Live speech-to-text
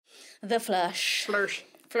The flush.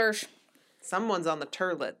 Flirsh. Someone's on the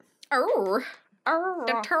turlet. Oh.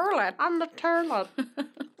 The turlet. On the turlet.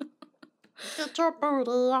 Get your booty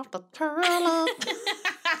off the turlet.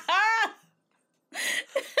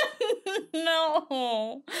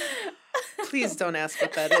 No. Please don't ask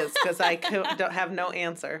what that is, because I don't have no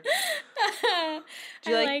answer. Do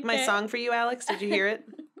you like my song for you, Alex? Did you hear it?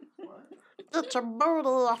 Get your booty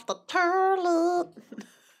off the turlet.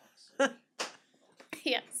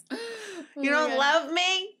 Yes. You don't love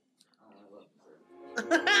me? All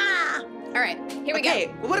right, here we go.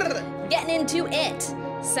 Getting into it.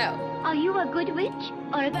 So. Are you a good witch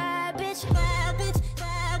or a bad bitch?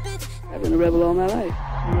 I've been a rebel all my life.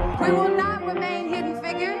 We will not remain hidden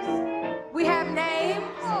figures. We have names.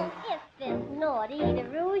 Oh, if it's naughty to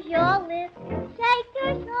rouge your lips, shake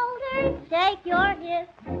your shoulders, take your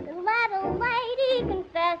hips, and let a lady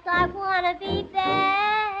confess I wanna be best.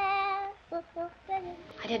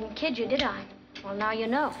 I didn't kid you, did I? Well, now you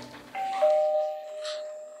know.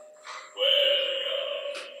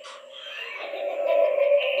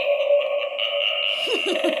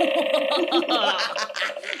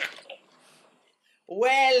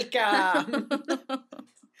 Welcome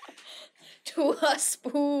to a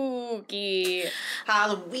spooky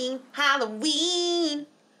Halloween.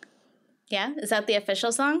 Yeah, is that the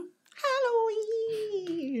official song?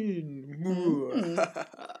 Halloween.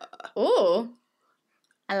 Ooh,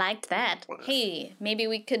 I liked that. Hey, maybe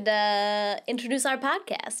we could introduce our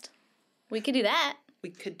podcast. We could do that. We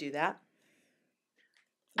could do that.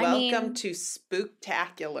 I Welcome to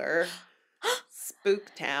Spooktacular.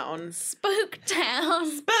 Spooktown. Spooktacular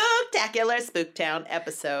Spooktown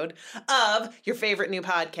episode of your favorite new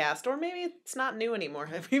podcast. Or maybe it's not new anymore.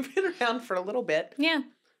 We've been around for a little bit. Yeah.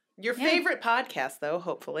 Your favorite podcast, though,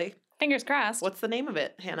 hopefully. Fingers crossed. What's the name of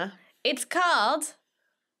it, Hannah? It's called...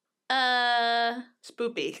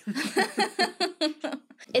 Spoopy.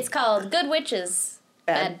 It's called Good Witches,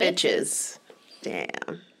 Bad Bitches.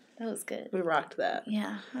 Damn. That was good. We rocked that.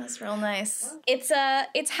 Yeah, that's real nice. It's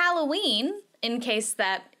Halloween, in case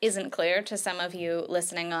that isn't clear to some of you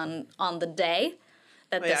listening on the day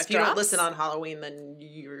that this if you don't drops. listen on Halloween, then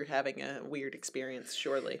you're having a weird experience,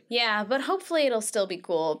 surely. Yeah, but hopefully it'll still be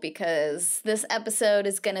cool because this episode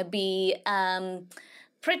is going to be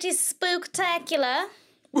pretty spooktacular.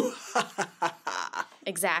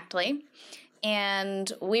 Exactly. And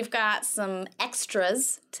we've got some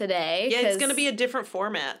extras today. Yeah, it's going to be a different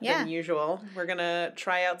format than usual. We're going to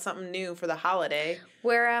try out something new for the holiday.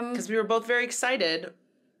 Because we were both very excited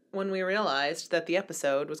when we realized that the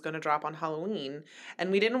episode was going to drop on Halloween. And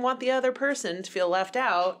we didn't want the other person to feel left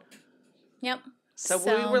out. Yep. So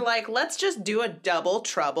we were like, let's just do a double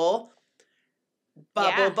trouble.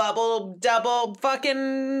 Bubble, double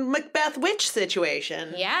fucking Macbeth witch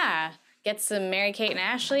situation. Yeah. Get some Mary-Kate and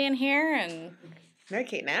Ashley in here and...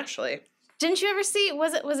 Mary-Kate and Ashley. Didn't you ever see...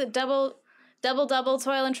 Was it Double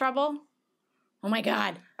Toil and Trouble? Oh my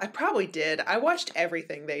God. I probably did. I watched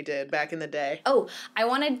everything they did back in the day. Oh, I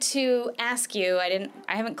wanted to ask you, I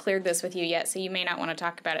haven't cleared this with you yet, so you may not want to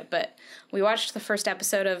talk about it, but we watched the first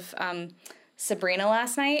episode of Sabrina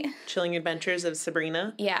last night. Chilling Adventures of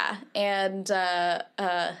Sabrina. Yeah, and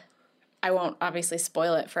I won't obviously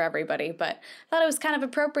spoil it for everybody, but I thought it was kind of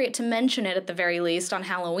appropriate to mention it at the very least on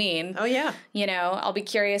Halloween. Oh, yeah. You know, I'll be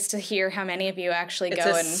curious to hear how many of you actually go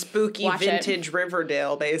and watch it. It's a spooky vintage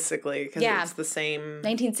Riverdale, basically, because it's the same...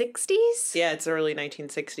 1960s? Yeah, it's early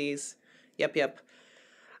 1960s. Yep.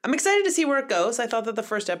 I'm excited to see where it goes. I thought that the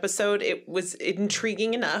first episode, it was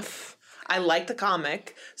intriguing enough. I like the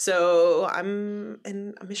comic,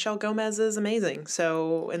 and Michelle Gomez is amazing.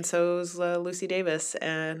 So is Lucy Davis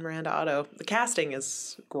and Miranda Otto. The casting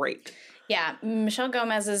is great. Yeah, Michelle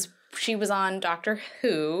Gomez she was on Doctor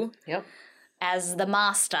Who. Yep. As the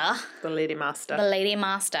Master. The Lady Master.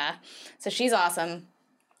 So she's awesome.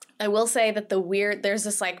 I will say that there's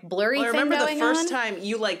this like blurry thing going on. I remember the first time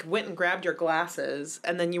you like went and grabbed your glasses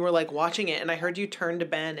and then you were like watching it and I heard you turn to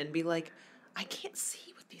Ben and be like, I can't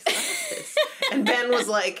see with these glasses. And Ben was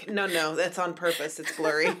like, no, that's on purpose. It's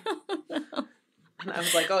blurry. And I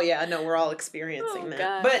was like, oh yeah, no, we're all experiencing that.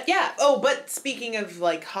 God. But yeah, but speaking of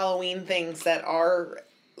like Halloween things that are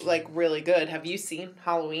like really good, have you seen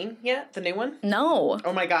Halloween yet? The new one? No.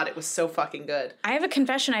 Oh my God, it was so fucking good. I have a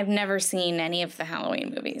confession, I've never seen any of the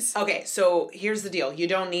Halloween movies. Okay, so here's the deal. You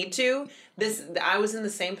don't need to. I was in the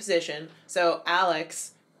same position. So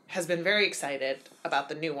Alex has been very excited about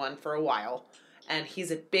the new one for a while. And he's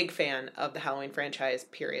a big fan of the Halloween franchise,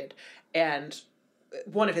 period. And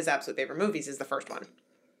one of his absolute favorite movies is the first one.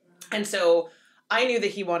 And so I knew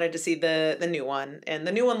that he wanted to see the new one. And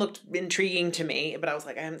the new one looked intriguing to me. But I was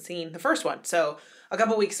like, I haven't seen the first one. So a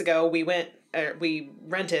couple weeks ago, we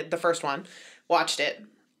rented the first one, watched it.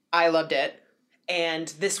 I loved it. And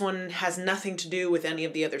this one has nothing to do with any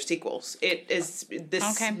of the other sequels. This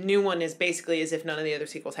new one is basically as if none of the other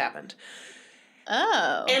sequels happened.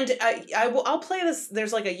 Oh. And I'll play this.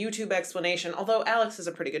 There's like a YouTube explanation, although Alex does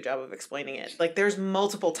a pretty good job of explaining it. Like there's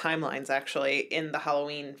multiple timelines actually in the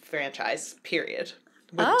Halloween franchise, period.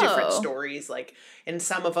 With different stories. Like in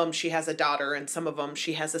some of them she has a daughter, and some of them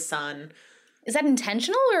she has a son. Is that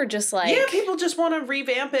intentional or just like... Yeah, people just want to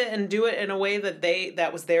revamp it and do it in a way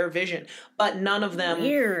that was their vision. But none of them...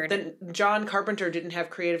 Weird. John Carpenter didn't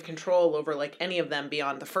have creative control over like any of them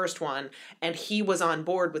beyond the first one. And he was on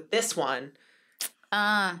board with this one.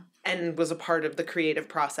 And was a part of the creative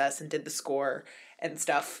process and did the score and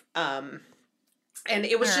stuff. And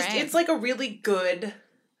it was it's like a really good,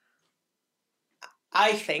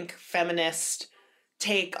 I think, feminist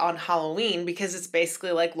take on Halloween, because it's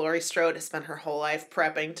basically like Laurie Strode has spent her whole life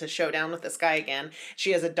prepping to show down with this guy again.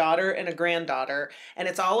 She has a daughter and a granddaughter, and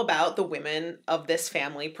it's all about the women of this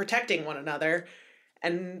family protecting one another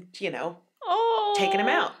and, taking him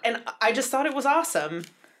out. And I just thought it was awesome.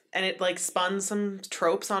 And it like spun some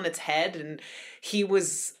tropes on its head, and he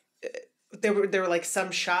was there were like some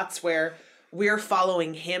shots where we're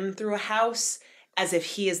following him through a house as if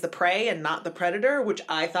he is the prey and not the predator, which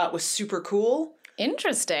I thought was super cool.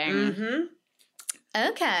 Interesting. Mm-hmm.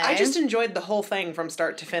 Okay. I just enjoyed the whole thing from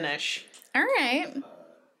start to finish. All right.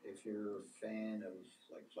 If you're a fan of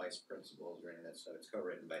like Vice Principals or any of that stuff, it's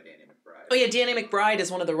co-written by Danny McBride. Oh yeah, Danny McBride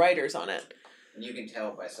is one of the writers on it. And you can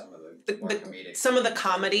tell by some of the more comedic... Some of the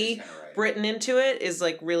comedy written into it is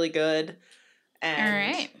like really good. And, all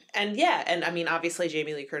right. And yeah, and I mean, obviously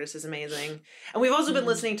Jamie Lee Curtis is amazing. And we've also been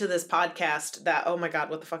listening to this podcast that, oh my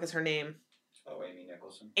God, what the fuck is her name? Oh, Amy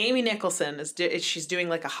Nicholson. Amy Nicholson she's doing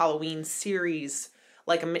like a Halloween series.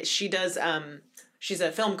 She does, she's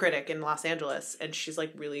a film critic in Los Angeles, and she's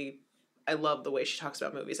like really, I love the way she talks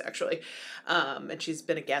about movies actually. And she's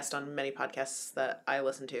been a guest on many podcasts that I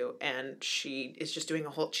listen to, and she is just doing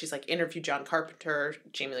she's like interviewed John Carpenter,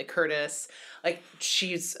 Jamie Lee Curtis. Like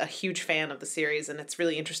she's a huge fan of the series, and it's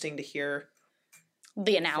really interesting to hear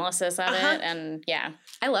the analysis of it, and yeah,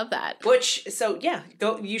 I love that.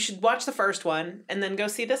 You should watch the first one and then go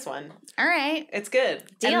see this one. All right. It's good.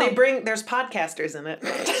 Deal. And there's podcasters in it.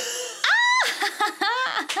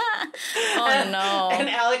 Oh no. And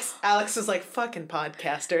Alex was like, fucking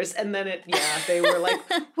podcasters. And then they were like,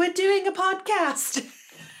 we're doing a podcast.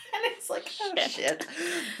 And it's like, oh shit.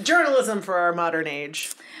 Journalism for our modern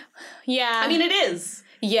age. Yeah. I mean, it is.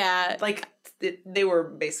 Yeah. Like, they were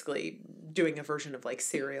basically doing a version of like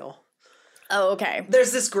Serial. Oh, okay.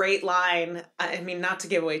 There's this great line, I mean, not to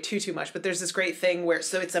give away too much, but there's this great thing where,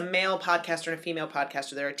 so it's a male podcaster and a female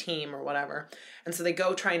podcaster, they're a team or whatever, and so they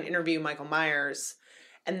go try and interview Michael Myers,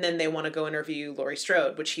 and then they want to go interview Laurie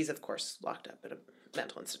Strode, which he's, of course, locked up at a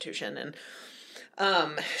mental institution, and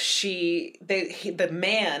the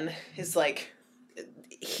man is like,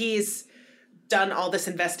 he's done all this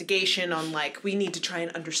investigation on like, we need to try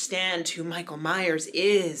and understand who Michael Myers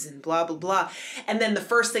is and blah, blah, blah. And then the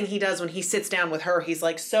first thing he does when he sits down with her, he's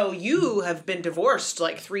like, so you have been divorced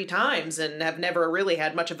like 3 times and have never really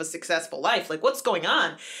had much of a successful life. Like, what's going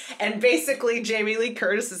on? And basically Jamie Lee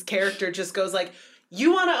Curtis's character just goes like,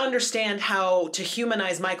 you want to understand how to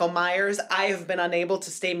humanize Michael Myers, I have been unable to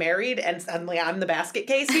stay married and suddenly I'm the basket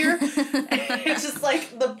case here. It's just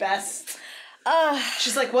like the best.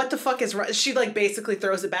 She's like, what the fuck is wrong? She like basically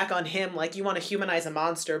throws it back on him. Like, you want to humanize a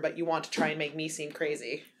monster, but you want to try and make me seem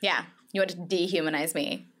crazy. Yeah. You want to dehumanize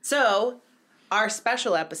me. So, our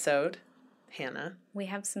special episode, Hannah. We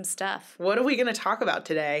have some stuff. What are we going to talk about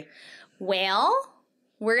today? Well,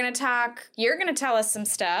 you're going to tell us some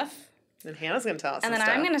stuff. Then Hannah's going to tell us some stuff. And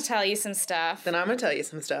then I'm going to tell you some stuff. Then I'm going to tell you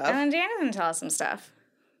some stuff. And then Jana's going to tell us some stuff.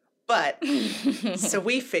 But, so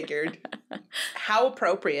we figured, how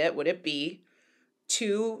appropriate would it be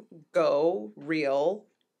to go real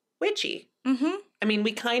witchy? Mm-hmm. I mean,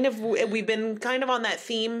 we've been kind of on that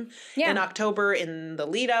theme in October in the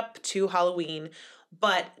lead up to Halloween,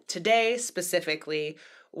 but today specifically,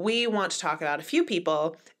 we want to talk about a few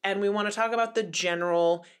people, and we want to talk about the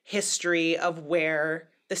general history of where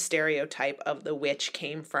the stereotype of the witch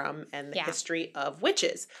came from and the history of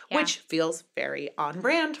witches, which feels very on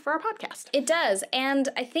brand for our podcast. It does. And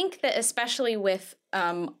I think that especially with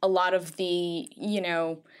a lot of the,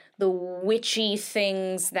 the witchy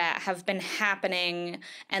things that have been happening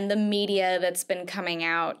and the media that's been coming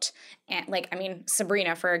out, and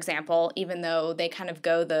Sabrina, for example, even though they kind of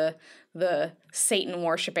go the Satan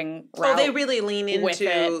worshiping route. Oh, they really lean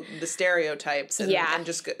into the stereotypes and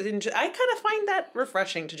just I kind of find that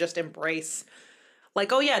refreshing to just embrace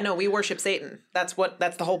Like, oh yeah, no, we worship Satan. That's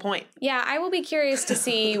the whole point. Yeah, I will be curious to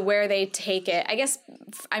see where they take it. I guess,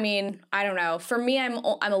 I mean, I don't know. For me, I'm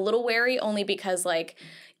a little wary only because like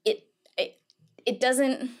it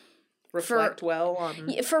doesn't Reflect well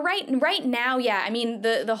on for right now. Yeah, I mean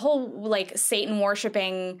the whole like Satan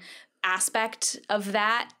worshiping aspect of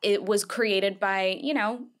that, it was created by, you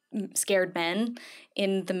know, scared men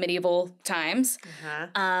in the medieval times,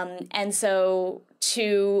 and so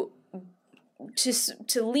to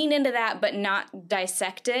lean into that but not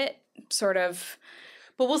dissect it, sort of.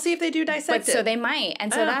 But we'll see if they do dissect it. So they might,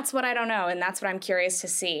 and so that's what I don't know, and that's what I'm curious to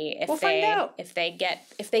see if find out. if they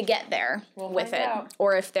get there with it,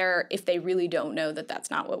 or if they really don't know that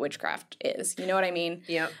that's not what witchcraft is. You know what I mean?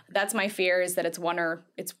 Yeah. That's my fear, is that it's one or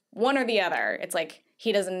the other. It's like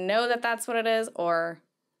he doesn't know that that's what it is, or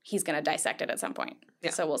he's gonna dissect it at some point.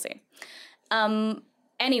 Yeah. So we'll see.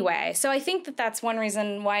 Anyway, so I think that that's one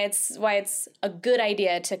reason why it's a good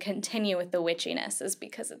idea to continue with the witchiness, is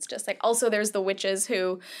because it's just like, also there's the witches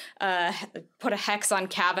who put a hex on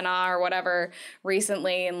Kavanaugh or whatever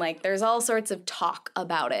recently, and like there's all sorts of talk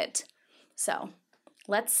about it. So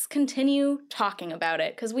let's continue talking about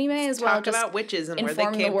it, because we may as well talk just about witches and where they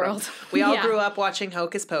inform came the world. from. We all grew up watching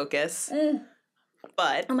Hocus Pocus.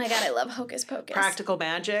 But oh my god, I love Hocus Pocus. Practical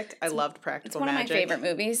Magic. I loved Practical Magic. It's one of my favorite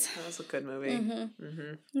movies. That was a good movie.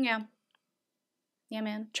 Yeah. Yeah,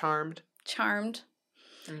 man. Charmed.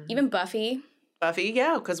 Even Buffy. Buffy,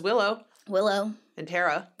 yeah, because Willow. And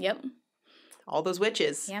Tara. Yep. All those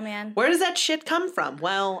witches. Yeah, man. Where does that shit come from?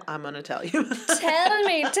 Well, I'm going to tell you. Tell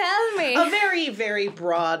me. A very, very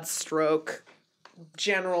broad stroke,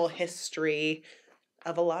 general history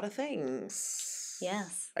of a lot of things.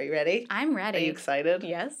 Yes. Are you ready? I'm ready. Are you excited?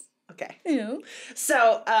 Yes. Okay. Yeah.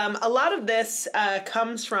 So a lot of this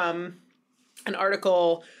comes from an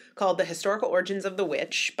article called The Historical Origins of the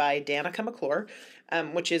Witch by Danica McClure,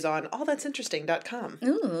 which is on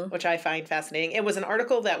allthat'sinteresting.com, which I find fascinating. It was an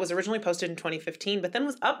article that was originally posted in 2015, but then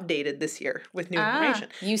was updated this year with new information.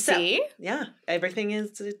 You see? Yeah. Everything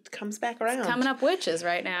it comes back around. It's coming up witches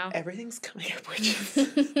right now. Everything's coming up witches.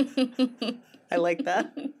 I like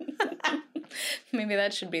that. Maybe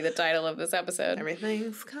that should be the title of this episode.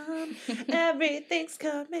 Everything's coming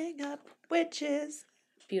up, witches.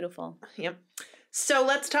 Beautiful. Yep. So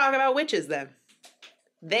let's talk about witches then.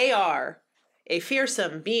 They are a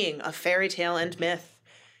fearsome being of fairy tale and myth.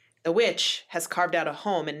 The witch has carved out a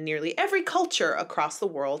home in nearly every culture across the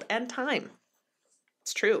world and time.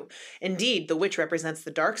 It's true. Indeed, the witch represents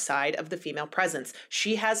the dark side of the female presence.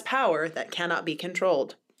 She has power that cannot be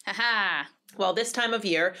controlled. Ha-ha. Well, this time of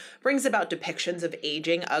year brings about depictions of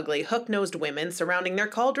aging, ugly, hook-nosed women surrounding their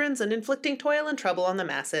cauldrons and inflicting toil and trouble on the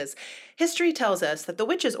masses. History tells us that the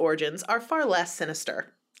witch's origins are far less sinister,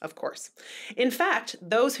 of course. In fact,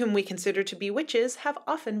 those whom we consider to be witches have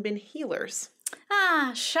often been healers.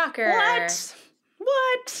 Ah, shocker.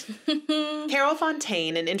 What? Carol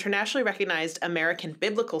Fontaine, an internationally recognized American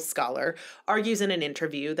biblical scholar, argues in an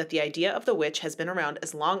interview that the idea of the witch has been around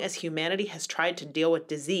as long as humanity has tried to deal with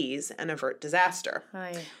disease and avert disaster.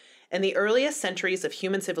 Aye. In the earliest centuries of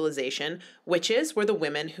human civilization, witches were the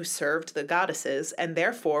women who served the goddesses and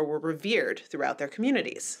therefore were revered throughout their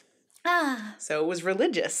communities. Ah. So it was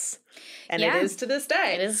religious. And it is to this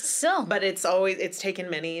day. It is still. But it's taken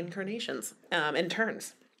many incarnations and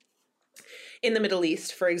turns. In the Middle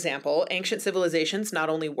East, for example, ancient civilizations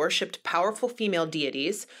not only worshipped powerful female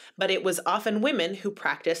deities, but it was often women who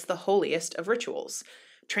practiced the holiest of rituals.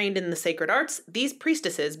 Trained in the sacred arts, these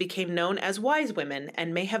priestesses became known as wise women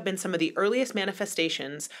and may have been some of the earliest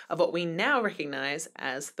manifestations of what we now recognize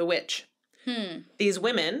as the witch. These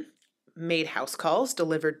women made house calls,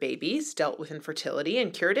 delivered babies, dealt with infertility,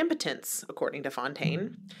 and cured impotence, according to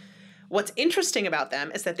Fontaine. What's interesting about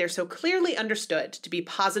them is that they're so clearly understood to be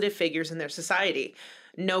positive figures in their society.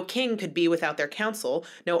 No king could be without their counsel,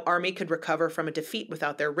 no army could recover from a defeat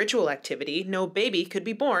without their ritual activity, no baby could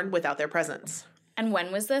be born without their presence. And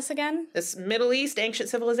when was this again? This Middle East ancient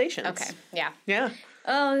civilizations. Okay, yeah. Yeah.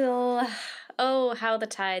 Oh, how the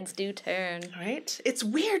tides do turn. Right? It's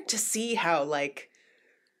weird to see how, like,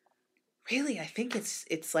 really, I think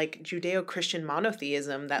it's like Judeo-Christian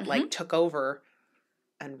monotheism that, like, took over.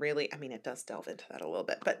 And really, I mean, it does delve into that a little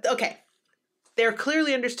bit. But, okay. They're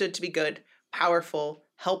clearly understood to be good, powerful,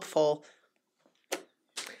 helpful.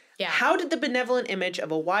 Yeah. How did the benevolent image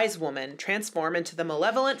of a wise woman transform into the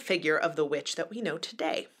malevolent figure of the witch that we know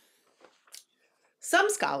today? Some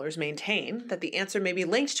scholars maintain that the answer may be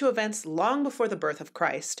linked to events long before the birth of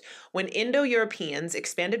Christ, when Indo-Europeans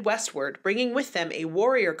expanded westward, bringing with them a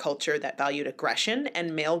warrior culture that valued aggression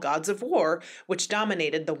and male gods of war, which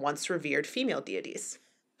dominated the once revered female deities.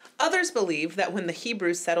 Others believe that when the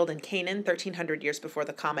Hebrews settled in Canaan 1,300 years before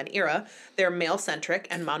the Common Era, their male-centric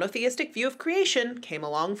and monotheistic view of creation came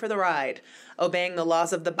along for the ride. Obeying the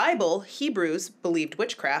laws of the Bible, Hebrews believed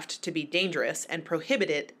witchcraft to be dangerous and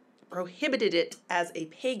prohibited it as a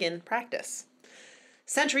pagan practice.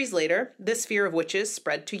 Centuries later, this fear of witches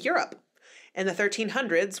spread to Europe. In the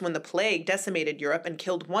 1300s, when the plague decimated Europe and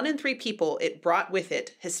killed 1 in 3 people, it brought with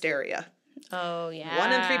it hysteria. Oh, yeah.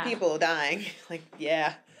 1 in 3 people dying. Like,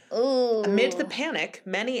 yeah. Ooh. Amid the panic,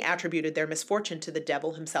 many attributed their misfortune to the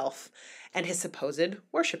devil himself and his supposed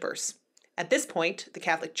worshippers. At this point, the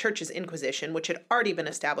Catholic Church's Inquisition, which had already been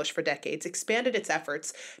established for decades, expanded its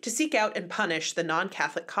efforts to seek out and punish the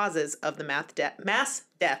non-Catholic causes of the mass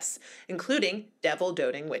deaths, including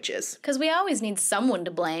devil-doting witches. Because we always need someone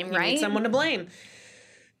to blame, You right? need someone to blame.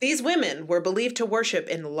 These women were believed to worship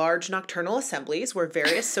in large nocturnal assemblies where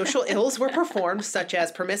various social ills were performed, such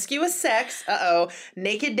as promiscuous sex,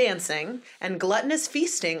 naked dancing, and gluttonous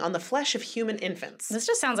feasting on the flesh of human infants. This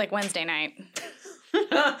just sounds like Wednesday night.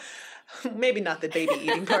 Maybe not the baby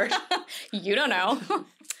eating part. You don't know.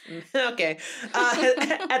 Okay.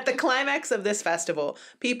 At the climax of this festival,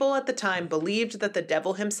 people at the time believed that the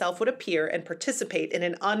devil himself would appear and participate in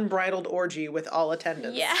an unbridled orgy with all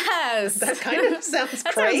attendants. Yes. That kind of sounds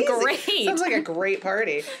That crazy. sounds great. Sounds like a great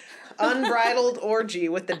party. Unbridled orgy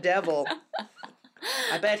with the devil.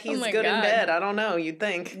 I bet he's my good in God. bed. I don't know. You'd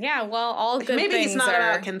think. Yeah, well, all good Maybe things he's not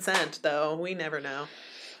are... about consent, though. We never know.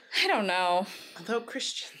 I don't know. Although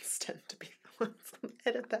Christians tend to be the ones that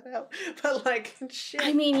edit that out. But like, shit.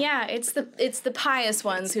 I mean, yeah, it's the pious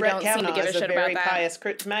ones who Brett don't seem to Kavanaugh give a is shit about very that.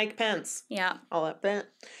 pious Mike Pence. Yeah. All that bent.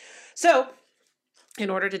 So,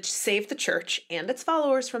 in order to save the church and its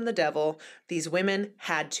followers from the devil, these women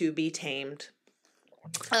had to be tamed.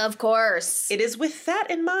 Of course. It is with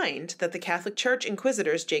that in mind that the Catholic Church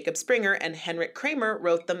inquisitors Jacob Springer and Henrik Kramer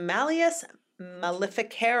wrote the Malleus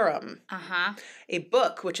Maleficarum, Uh-huh. a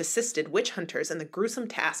book which assisted witch hunters in the gruesome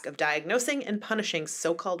task of diagnosing and punishing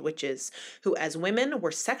so-called witches, who as women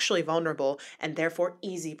were sexually vulnerable and therefore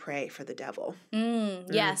easy prey for the devil.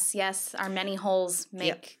 Yes, yes. Our many holes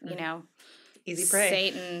make, Easy prey.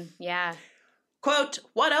 Satan, yeah. Quote,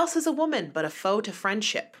 "What else is a woman but a foe to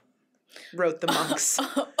friendship?" wrote the monks.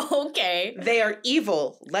 Okay. "They are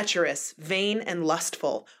evil, lecherous, vain, and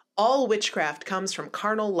lustful. All witchcraft comes from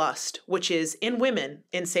carnal lust, which is, in women,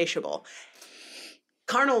 insatiable."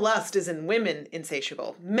 Carnal lust is in women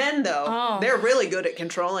insatiable. Men, though, they're really good at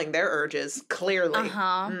controlling their urges, clearly.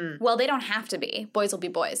 Uh-huh. Well, they don't have to be. Boys will be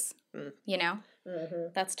boys. You know?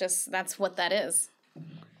 That's what that is.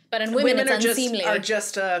 But in women it's unseemly. are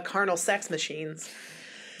just carnal sex machines.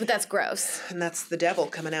 But that's gross. And that's the devil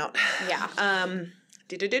coming out. Yeah.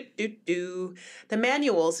 The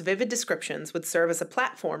manual's vivid descriptions would serve as a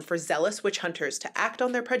platform for zealous witch hunters to act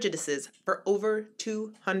on their prejudices for over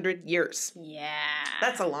 200 years. Yeah.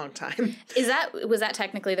 That's a long time. Was that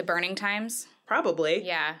technically the burning times? Probably.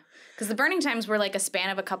 Yeah. Because the burning times were like a span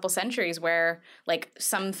of a couple centuries where like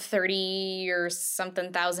some 30 or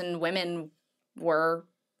something thousand women were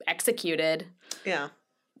executed Yeah.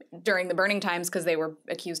 during the burning times because they were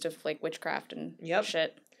accused of like witchcraft and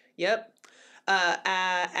shit. Yep.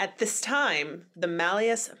 At this time, the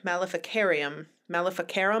Malleus Maleficarum.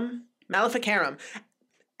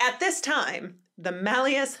 At this time, the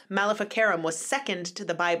Malleus Maleficarum was second to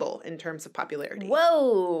the Bible in terms of popularity.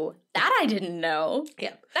 Whoa, that I didn't know.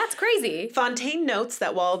 Yeah. That's crazy. Fontaine notes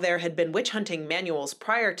that while there had been witch hunting manuals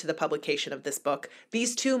prior to the publication of this book,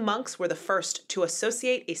 these two monks were the first to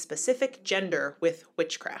associate a specific gender with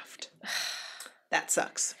witchcraft. That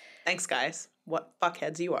sucks. Thanks, guys. What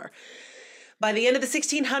fuckheads you are. By the end of the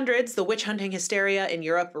 1600s, the witch hunting hysteria in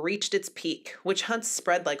Europe reached its peak. Witch hunts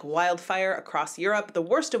spread like wildfire across Europe, the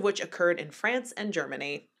worst of which occurred in France and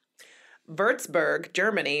Germany. Würzburg,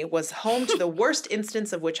 Germany, was home to the worst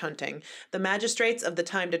instance of witch hunting. The magistrates of the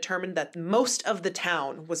time determined that most of the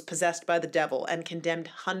town was possessed by the devil and condemned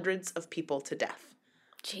hundreds of people to death.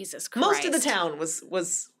 Jesus Christ. Most of the town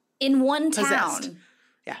was in one possessed. town.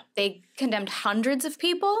 Yeah. They condemned hundreds of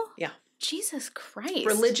people? Yeah. Jesus Christ.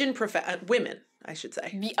 Religion women, I should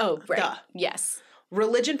say. Oh, right. Duh. Yes.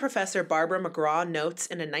 Religion professor Barbara McGraw notes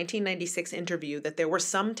in a 1996 interview that there were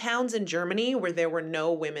some towns in Germany where there were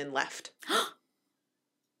no women left.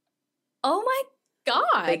 Oh my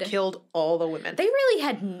God. They killed all the women. They really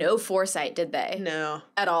had no foresight, did they? No.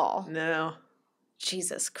 At all. No.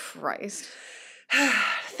 Jesus Christ.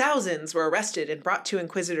 Thousands were arrested and brought to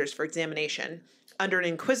inquisitors for examination. Under an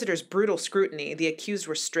inquisitor's brutal scrutiny, the accused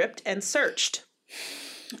were stripped and searched.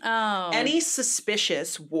 Oh. Any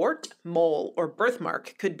suspicious wart, mole, or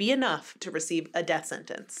birthmark could be enough to receive a death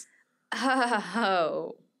sentence.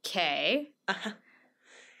 Oh. Okay.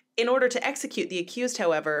 In order to execute the accused,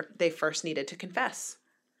 however, they first needed to confess.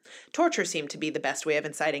 Torture seemed to be the best way of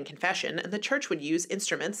inciting confession, and the church would use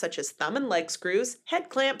instruments such as thumb and leg screws, head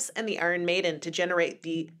clamps, and the Iron Maiden to generate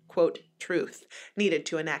the, quote, truth needed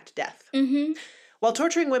to enact death. Mm-hmm. While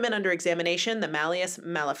torturing women under examination, the Malleus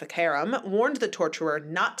Maleficarum warned the torturer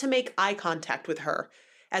not to make eye contact with her,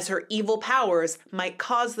 as her evil powers might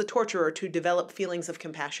cause the torturer to develop feelings of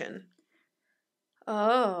compassion.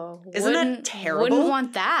 Oh. Isn't that terrible? Wouldn't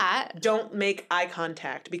want that. Don't make eye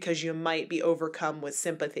contact because you might be overcome with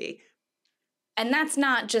sympathy. And that's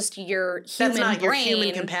not just your human That's not brain your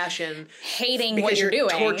human compassion. hating Because what you're doing.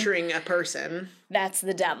 torturing a person. That's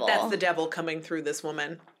the devil. That's the devil coming through this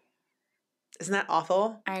woman. Isn't that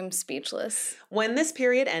awful? I'm speechless. When this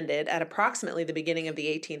period ended, at approximately the beginning of the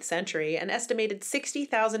 18th century, an estimated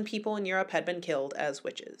 60,000 people in Europe had been killed as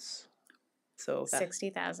witches. So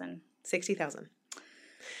 60,000. 60,000.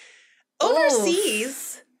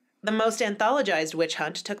 Overseas, the most anthologized witch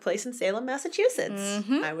hunt took place in Salem, Massachusetts.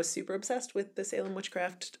 Mm-hmm. I was super obsessed with the Salem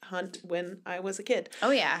witchcraft hunt when I was a kid.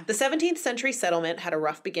 Oh, yeah. The 17th century settlement had a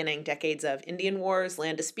rough beginning, decades of Indian wars,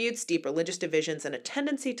 land disputes, deep religious divisions, and a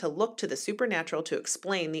tendency to look to the supernatural to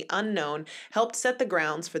explain the unknown helped set the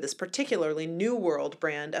grounds for this particularly New World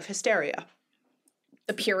brand of hysteria.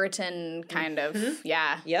 The Puritan kind of,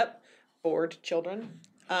 yeah. Yep. Bored children.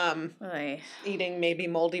 Oy. Eating maybe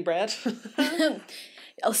moldy bread.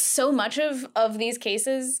 So much of these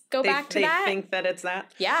cases go back to that. They think that it's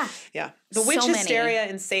that? Yeah. Yeah. The witch So many. hysteria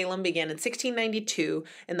in Salem began in 1692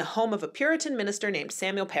 in the home of a Puritan minister named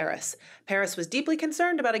Samuel Parris. Parris was deeply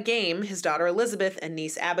concerned about a game his daughter Elizabeth and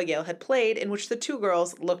niece Abigail had played in which the two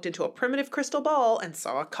girls looked into a primitive crystal ball and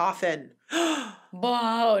saw a coffin.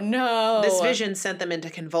 Oh, no. This vision sent them into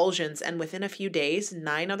convulsions, and within a few days,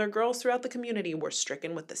 9 other girls throughout the community were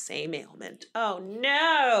stricken with the same ailment. Oh,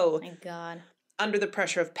 no! My God. Under the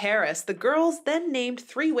pressure of Paris, the girls then named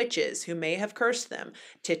 3 witches who may have cursed them.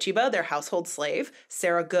 Tituba, their household slave,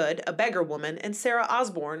 Sarah Good, a beggar woman, and Sarah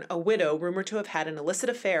Osborne, a widow rumored to have had an illicit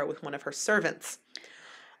affair with one of her servants.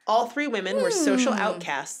 All 3 women were social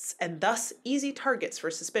outcasts and thus easy targets for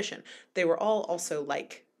suspicion. They were all also,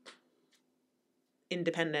 like,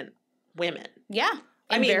 independent women. Yeah.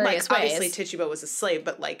 I In mean, like, various ways. obviously Tituba was a slave,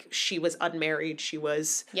 but, like, she was unmarried. She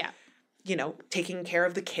was, Yeah. you know, taking care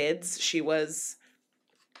of the kids. She was,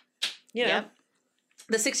 you know. Yep.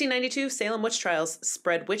 The 1692 Salem witch trials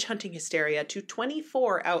spread witch hunting hysteria to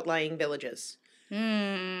 24 outlying villages.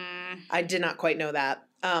 I did not quite know that.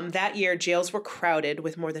 That year, jails were crowded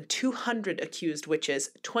with more than 200 accused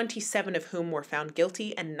witches, 27 of whom were found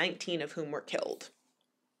guilty and 19 of whom were killed.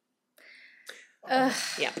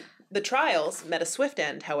 Yeah. The trials met a swift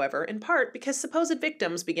end, however, in part because supposed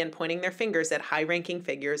victims began pointing their fingers at high-ranking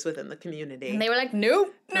figures within the community. And they were like,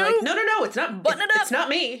 nope, They're like, no, it's not. Button it up. It's not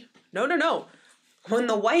me. No. When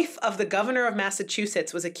the wife of the governor of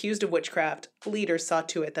Massachusetts was accused of witchcraft, leaders saw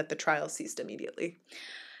to it that the trial ceased immediately.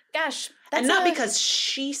 Gosh. That's And not because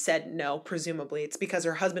she said no, presumably. It's because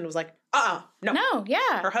her husband was like, no. No,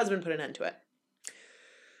 yeah. Her husband put an end to it.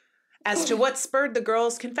 As to what spurred the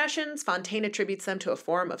girls' confessions, Fontaine attributes them to a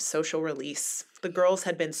form of social release. The girls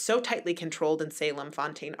had been so tightly controlled in Salem,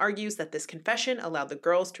 Fontaine argues that this confession allowed the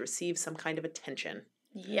girls to receive some kind of attention.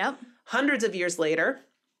 Yep. Hundreds of years later,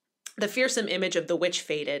 the fearsome image of the witch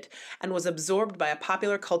faded and was absorbed by a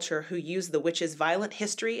popular culture who used the witch's violent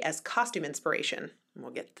history as costume inspiration. We'll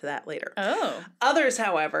get to that later. Oh. Others,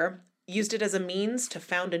 however, used it as a means to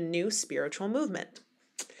found a new spiritual movement.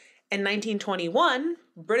 In 1921,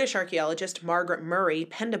 British archaeologist Margaret Murray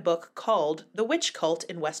penned a book called The Witch Cult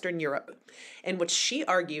in Western Europe, in which she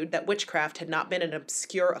argued that witchcraft had not been an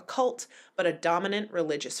obscure occult, but a dominant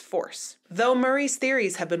religious force. Though Murray's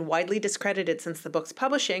theories have been widely discredited since the book's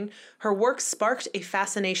publishing, her work sparked a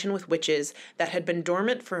fascination with witches that had been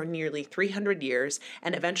dormant for nearly 300 years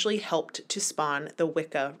and eventually helped to spawn the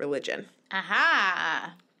Wicca religion.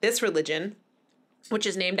 Aha. This religion, which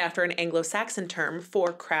is named after an Anglo-Saxon term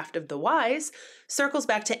for craft of the wise, circles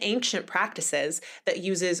back to ancient practices that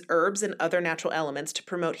uses herbs and other natural elements to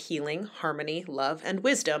promote healing, harmony, love, and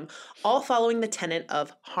wisdom, all following the tenet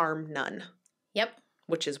of harm none. Yep.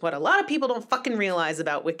 Which is what a lot of people don't fucking realize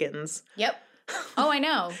about Wiccans. Yep. Oh, I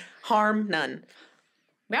know. Harm none.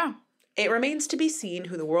 Yeah. It remains to be seen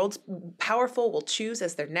who the world's powerful will choose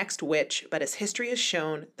as their next witch, but as history has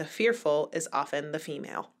shown, the fearful is often the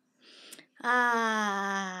female.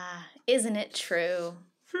 Ah, isn't it true?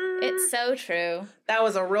 It's so true. That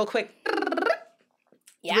was a real quick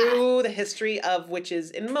Yeah. through the history of witches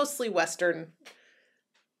in mostly Western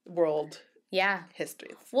world Yeah.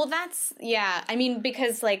 histories. Well, that's, yeah. I mean,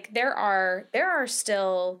 because, like, there are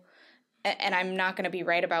still, and I'm not going to be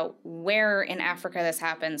right about where in Africa this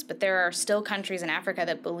happens, but there are still countries in Africa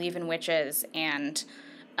that believe in witches, and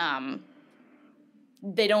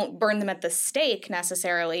they don't burn them at the stake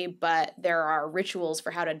necessarily, but there are rituals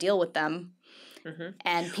for how to deal with them.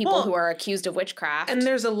 And people who are accused of witchcraft. And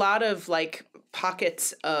there's a lot of, like,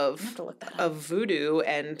 pockets have to look that up. of voodoo,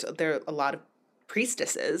 and there are a lot of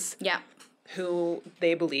priestesses Yeah. who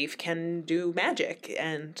they believe can do magic,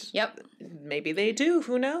 and Yep. maybe they do.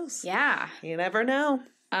 Who knows? Yeah. You never know.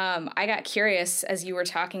 I got curious as you were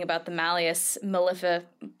talking about the Malleus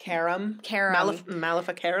Maleficarum.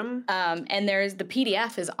 Maleficarum. And there's the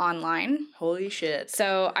PDF is online. Holy shit.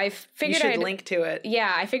 So I You figured should I'd link to it.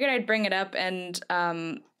 Yeah, I figured I'd bring it up, and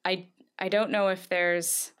I don't know if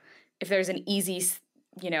there's an easy,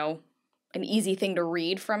 an easy thing to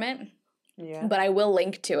read from it. Yeah. But I will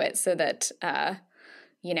link to it so that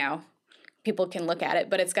people can look at it.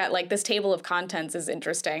 But it's got, like, this table of contents is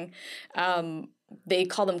interesting. They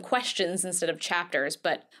call them questions instead of chapters,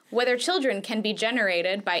 but whether children can be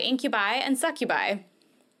generated by incubi and succubi.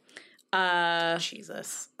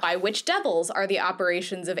 Jesus. By which devils are the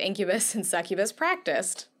operations of incubus and succubus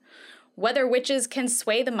practiced? Whether witches can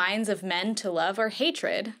sway the minds of men to love or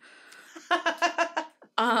hatred.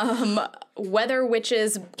 Whether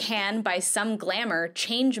witches can, by some glamour,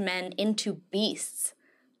 change men into beasts.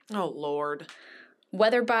 Oh, Lord.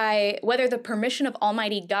 Whether the permission of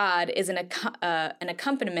Almighty God is an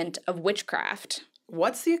accompaniment of witchcraft.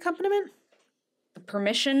 What's the accompaniment? The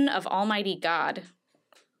permission of Almighty God.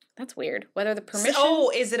 That's weird. Whether the permission... Oh,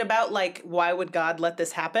 is it about, like, why would God let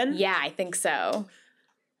this happen? Yeah, I think so.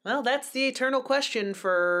 Well, that's the eternal question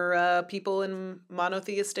for people in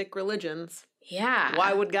monotheistic religions. Yeah.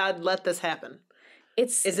 Why would God let this happen?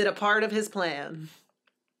 Is it a part of his plan?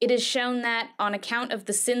 It is shown that, on account of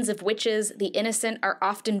the sins of witches, the innocent are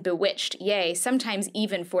often bewitched, yea, sometimes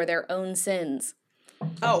even for their own sins.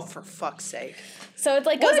 Oh, for fuck's sake. So it,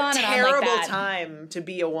 like, goes on and on like that. What a terrible time to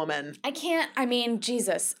be a woman.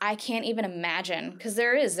 Jesus, I can't even imagine. Because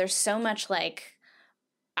there's so much, like,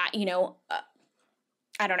 I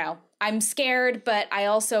don't know. I'm scared, but I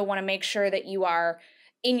also want to make sure that you are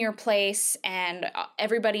in your place, and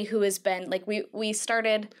everybody who has been, like, we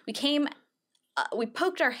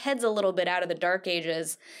poked our heads a little bit out of the Dark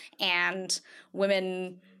Ages, and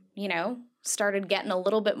women, started getting a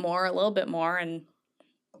little bit more, and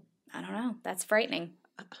I don't know. That's frightening.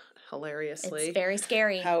 Hilariously. It's very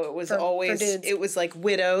scary. How it was for always, dudes. it was like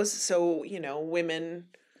widows, so, women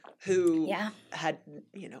who had,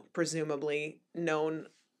 presumably known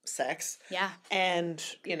sex. Yeah. And,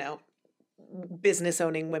 business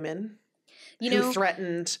owning women who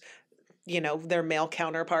threatened, their male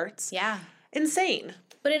counterparts. Yeah. Insane.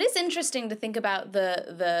 But it is interesting to think about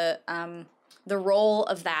the role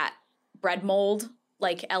of that bread mold,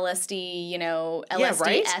 like LSD,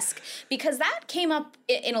 LSD-esque, because that came up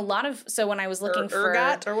in a lot of, so when I was looking for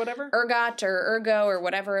ergot or whatever, ergot or ergo or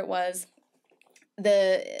whatever it was,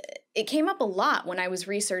 it came up a lot when I was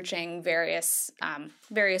researching various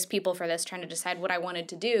people for this, trying to decide what I wanted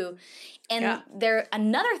to do. And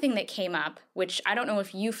another thing that came up, which I don't know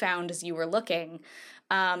if you found as you were looking,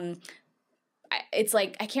 it's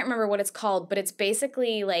like, I can't remember what it's called, but it's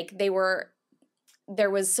basically like there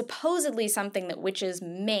was supposedly something that witches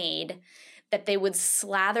made that they would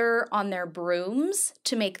slather on their brooms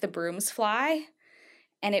to make the brooms fly.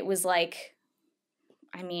 And it was like,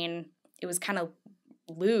 it was kind of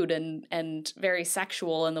lewd and very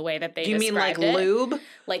sexual in the way that they described it. You mean like lube?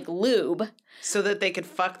 Like lube. So that they could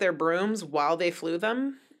fuck their brooms while they flew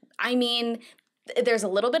them? There's a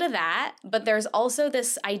little bit of that, but there's also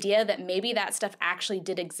this idea that maybe that stuff actually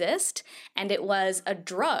did exist, and it was a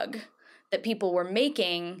drug that people were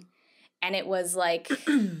making, and it was like a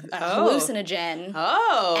hallucinogen.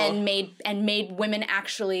 Oh. And made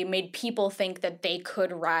people think that they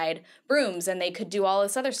could ride brooms and they could do all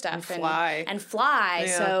this other stuff and fly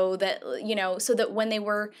Yeah. so that when they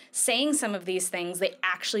were saying some of these things, they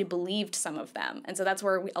actually believed some of them. And so that's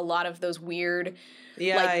where a lot of those weird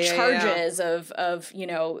charges of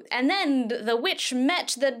and then the witch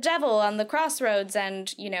met the devil on the crossroads,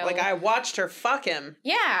 and like I watched her fuck him.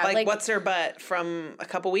 Yeah. Like what's her butt from a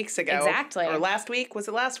couple weeks ago. Exactly. Or last week. Was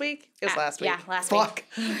it last week? It was last week. Yeah, last Fuck.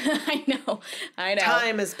 week. I know.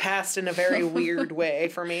 Time has passed in a very weird way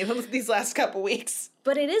for me these last couple weeks.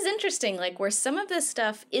 But it is interesting, like, where some of this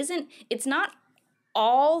stuff it's not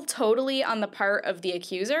all totally on the part of the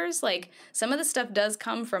accusers. Like, some of the stuff does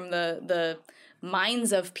come from the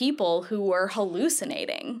minds of people who were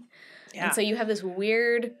hallucinating. Yeah. And so you have this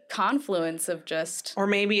weird confluence of just... Or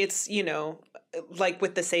maybe it's, like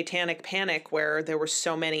with the Satanic Panic where there were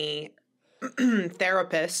so many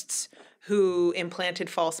therapists who implanted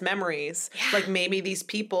false memories. Like maybe these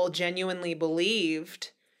people genuinely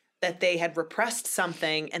believed that they had repressed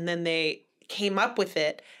something and then they came up with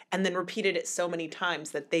it and then repeated it so many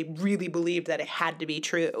times that they really believed that it had to be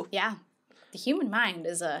true. Yeah. The human mind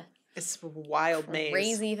is a It's a wild maze.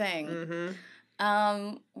 crazy thing. Mm-hmm.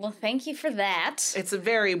 Well, thank you for that. It's a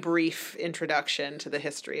very brief introduction to the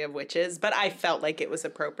history of witches, but I felt like it was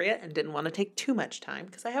appropriate and didn't want to take too much time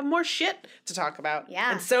because I have more shit to talk about.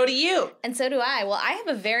 Yeah. And so do you. And so do I. Well, I have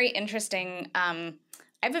a very interesting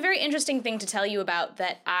thing to tell you about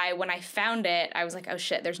that when I found it, I was like, oh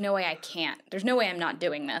shit, there's no way I can't. There's no way I'm not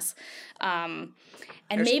doing this. And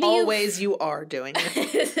There's maybe always you are doing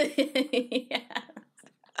it. Yeah.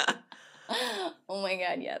 Oh my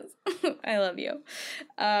God, yes. I love you.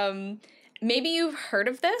 Maybe you've heard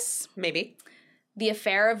of this? Maybe. The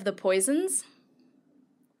Affair of the Poisons?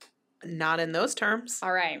 Not in those terms.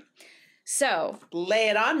 All right. So, Lay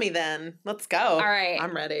it on me then. Let's go. all right.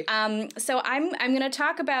 I'm ready. So I'm going to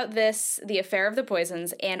talk about the Affair of the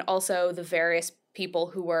Poisons, and also the various people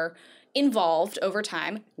who were involved over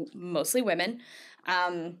time, mostly women.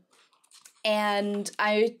 And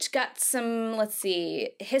I got some,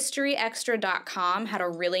 historyextra.com had a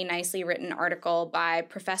really nicely written article by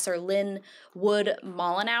Professor Lynn Wood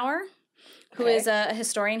Mollenauer, who is a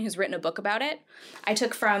historian who's written a book about it. I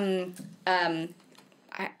took from, I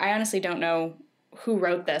honestly don't know who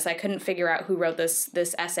wrote this. I couldn't figure out who wrote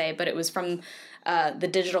this essay, but it was from the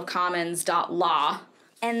digitalcommons.law.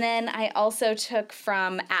 And then I also took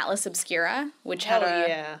from Atlas Obscura, which had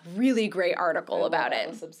a really great article about it.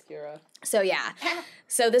 Atlas Obscura. So yeah.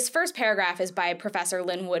 So this first paragraph is by Professor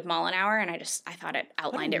Lynn Wood Mollenauer, and I thought it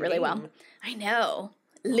outlined it really well. I know.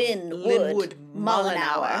 Lynn Wood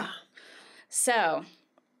Mollenauer. So,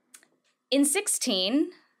 in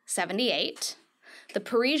 1678, the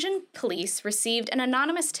Parisian police received an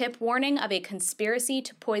anonymous tip warning of a conspiracy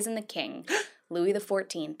to poison the king, Louis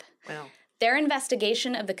XIV. Wow. Their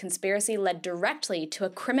investigation of the conspiracy led directly to a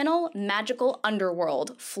criminal, magical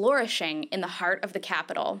underworld flourishing in the heart of the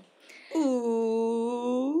capital.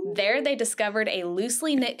 Ooh. There they discovered a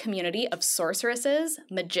loosely knit community of sorceresses,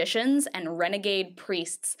 magicians, and renegade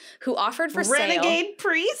priests who offered for sale... Renegade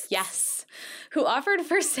priests? Yes. Who offered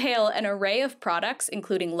for sale an array of products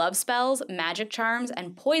including love spells, magic charms,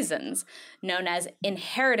 and poisons known as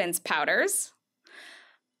inheritance powders.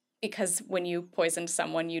 Because when you poisoned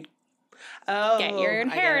someone, you'd get your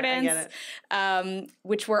inheritance. I get it.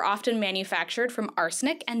 Which were often manufactured from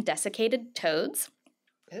arsenic and desiccated toads.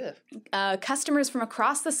 Ew. Customers from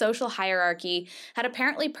across the social hierarchy had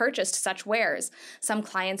apparently purchased such wares. Some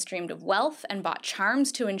clients dreamed of wealth and bought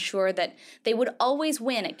charms to ensure that they would always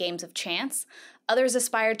win at games of chance. Others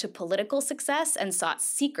aspired to political success and sought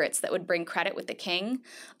secrets that would bring credit with the king.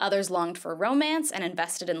 Others longed for romance and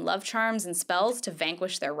invested in love charms and spells to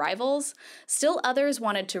vanquish their rivals. Still others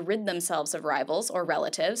wanted to rid themselves of rivals or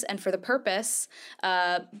relatives, and for the purpose,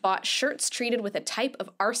 bought shirts treated with a type of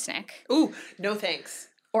arsenic. Ooh, no thanks.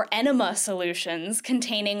 Or enema solutions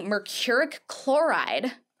containing mercuric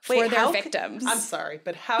chloride for their victims. I'm sorry,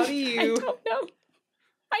 but how do you...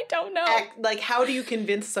 I don't know. How do you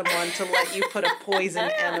convince someone to let you put a poison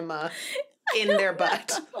enema in their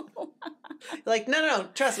butt? No,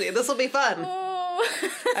 trust me, this will be fun. Oh.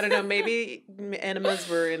 I don't know, maybe enemas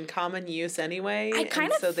were in common use anyway,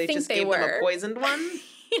 so they just gave them a poisoned one?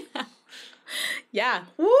 Yeah.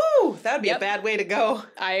 Woo! That would be a bad way to go.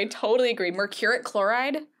 I totally agree. Mercuric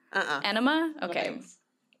chloride? Enema? Okay. No,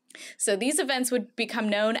 so these events would become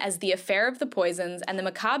known as the Affair of the Poisons, and the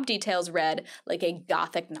macabre details read like a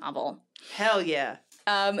gothic novel. Hell yeah.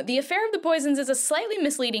 The Affair of the Poisons is a slightly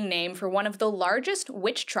misleading name for one of the largest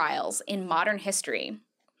witch trials in modern history.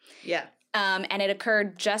 Yeah. And it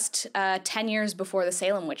occurred just 10 years before the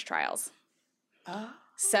Salem witch trials. Oh.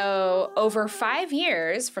 So, over 5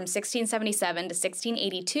 years, from 1677 to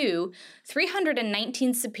 1682,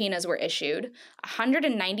 319 subpoenas were issued,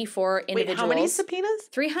 194 individuals... Wait, how many subpoenas?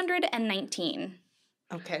 319.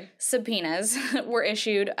 Okay. Subpoenas were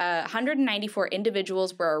issued, 194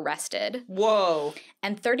 individuals were arrested. Whoa.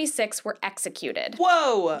 And 36 were executed.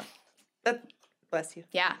 Whoa! Bless you.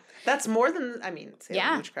 Yeah. That's more than,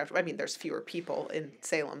 Salem witchcraft. There's fewer people in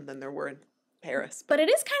Salem than there were in Paris. But it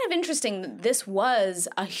is kind of interesting that this was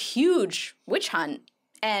a huge witch hunt,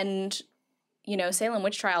 and, Salem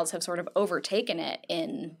witch trials have sort of overtaken it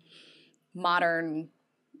in modern,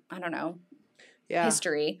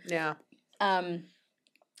 history. Yeah.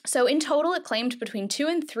 So in total, it claimed between 2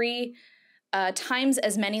 and 3 times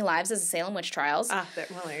as many lives as the Salem witch trials.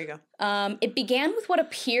 There you go. It began with what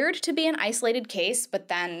appeared to be an isolated case, but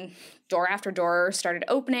then door after door started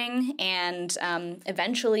opening, and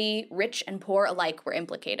eventually rich and poor alike were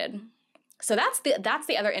implicated. So that's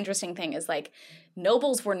the other interesting thing is like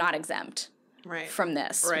nobles were not exempt from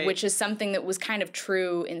this, which is something that was kind of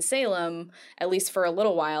true in Salem, at least for a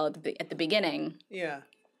little while at the beginning. Yeah.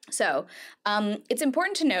 So it's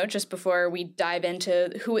important to note, just before we dive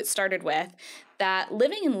into who it started with, that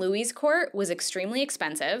living in Louis's court was extremely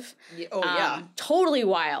expensive. Totally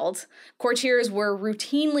wild. Courtiers were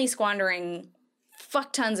routinely squandering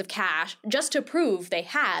fuck tons of cash just to prove they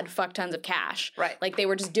had fuck tons of cash. Right. Like they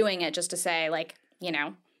were just doing it just to say, like, you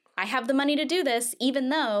know, I have the money to do this, even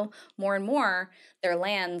though more and more their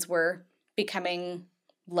lands were becoming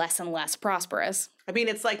less and less prosperous. I mean,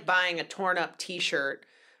 it's like buying a torn up t-shirt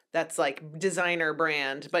that's like designer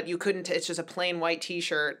brand, but you couldn't, it's just a plain white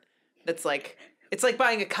t-shirt that's like, it's like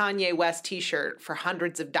buying a Kanye West t-shirt for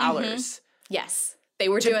hundreds of dollars. Yes. They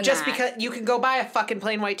were doing just that. because you can go buy a fucking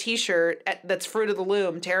plain white t-shirt that's Fruit of the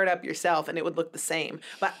Loom, tear it up yourself, and it would look the same.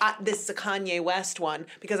 But this is a Kanye West one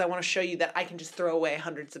because I want to show you that I can just throw away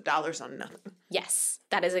hundreds of dollars on nothing. Yes,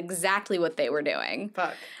 that is exactly what they were doing.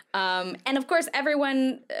 Fuck. And of course,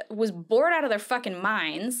 everyone was bored out of their fucking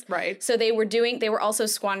minds. Right. So they were also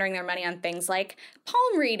squandering their money on things like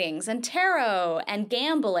palm readings and tarot and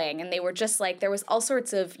gambling. And they were just like, there was all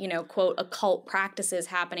sorts of, you know, quote, occult practices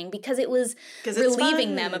happening because it was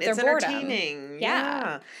relieving them of their boredom. It's entertaining.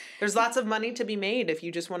 Yeah. There's lots of money to be made if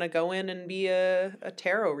you just want to go in and be a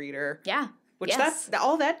tarot reader. Yeah. Which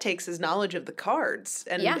all that takes is knowledge of the cards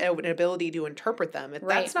and an ability to interpret them.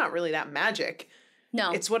 That's not really that magic.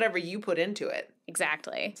 No. It's whatever you put into it.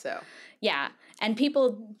 Exactly. So. Yeah. And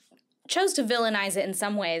people chose to villainize it in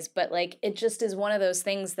some ways, but like it just is one of those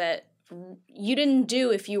things that you didn't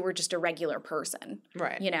do if you were just a regular person.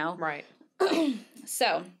 Right. You know? Right.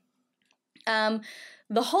 So,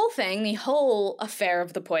 the whole affair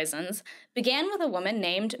of the poisons began with a woman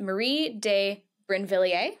named Marie de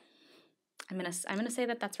Brinvilliers. I'm gonna say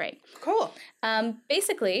that that's right. Cool.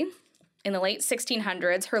 Basically, in the late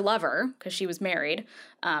 1600s, her lover, because she was married,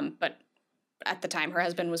 but at the time her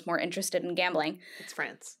husband was more interested in gambling. It's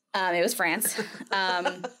France. It was France.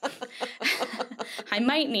 I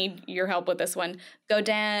might need your help with this one.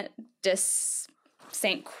 Gaudin de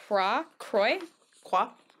Saint Croix? Croix?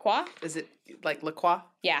 Croix? Is it like La Croix?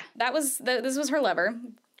 Yeah, this was her lover.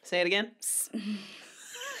 Say it again.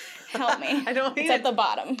 Help me. I don't mean it's at the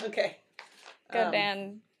bottom. Okay.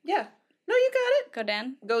 Gaudin. Yeah. No, you got it.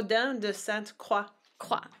 Gaudin. Gaudin de Saint Croix.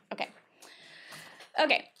 Croix. Okay.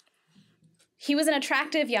 He was an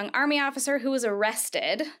attractive young army officer who was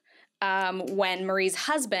arrested when Marie's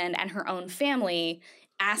husband and her own family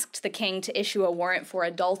asked the king to issue a warrant for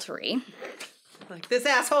adultery. Like, this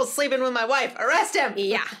asshole's sleeping with my wife. Arrest him.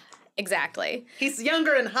 Yeah, exactly. He's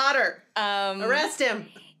younger and hotter. Arrest him.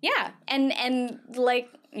 Yeah, and like,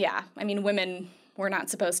 yeah, I mean, women were not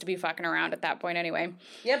supposed to be fucking around at that point anyway.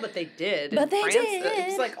 Yeah, but they did. But they did.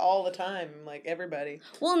 It's like all the time, like everybody.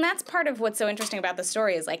 Well, and that's part of what's so interesting about the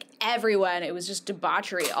story is like everyone, it was just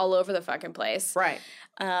debauchery all over the fucking place. Right.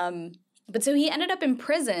 But so he ended up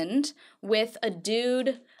imprisoned with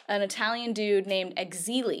an Italian dude named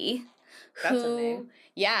Exili. That's a name.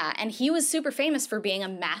 Yeah, and he was super famous for being a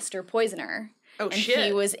master poisoner. Oh, and shit.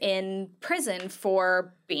 He was in prison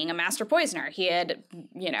for being a master poisoner. He had,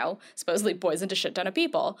 you know, supposedly poisoned a shit ton of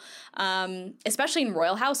people, especially in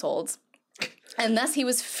royal households. And thus he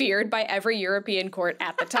was feared by every European court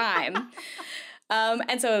at the time.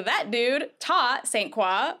 And so that dude taught Saint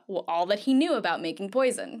Croix all that he knew about making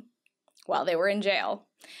poison while they were in jail.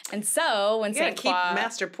 And so when Saint Croix... keep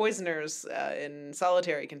master poisoners in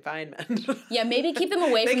solitary confinement. Yeah, maybe keep them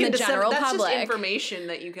away from the general public. That's just information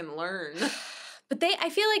that you can learn. But I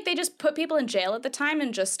feel like they just put people in jail at the time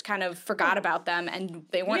and just kind of forgot about them, and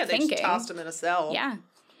they weren't thinking. Just tossed them in a cell. Yeah.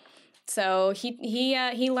 So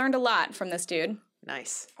he learned a lot from this dude.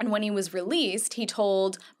 Nice. And when he was released, he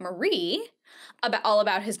told Marie all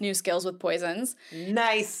about his new skills with poisons.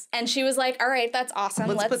 Nice. And she was like, all right, that's awesome.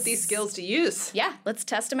 Let's put these skills to use. Yeah, let's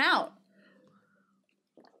test them out.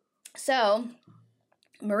 So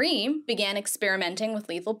Marie began experimenting with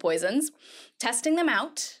lethal poisons, testing them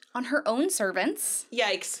out on her own servants.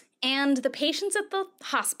 Yikes. And the patients at the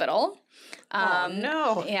hospital. Oh,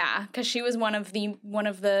 no. Yeah, because she was one of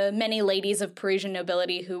the many ladies of Parisian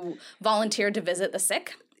nobility who volunteered to visit the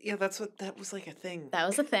sick. Yeah, that was like a thing. That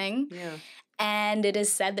was a thing. Yeah. And it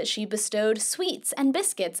is said that she bestowed sweets and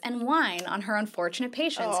biscuits and wine on her unfortunate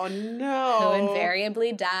patients, Oh no. who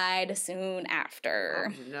invariably died soon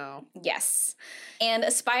after. Oh, no. Yes. And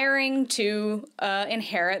aspiring to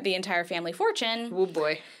inherit the entire family fortune, Oh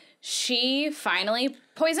boy. she finally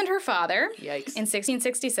poisoned her father Yikes. in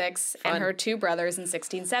 1666 Fun. and her two brothers in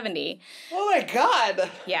 1670. Oh my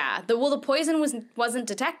god. Yeah. The poison wasn't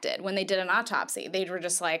detected when they did an autopsy. They were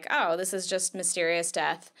just like, oh, this is just mysterious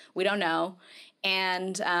death. We don't know.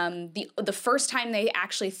 And the first time they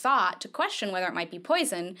actually thought to question whether it might be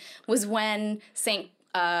poison was when Saint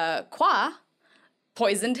Croix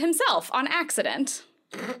poisoned himself on accident.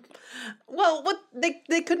 Well, what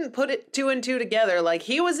they couldn't put it 2 and 2 together. Like,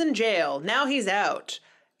 he was in jail, now he's out.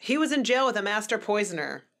 He was in jail with a master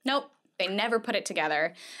poisoner. Nope. They never put it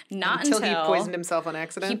together. Not Until he poisoned himself on He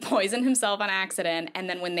accident. poisoned himself on accident, and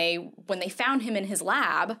then when they found him in his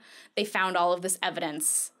lab, they found all of this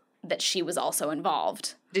evidence that she was also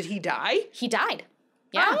involved. Did he die? He died.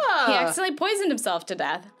 Yeah, Ah. he accidentally poisoned himself to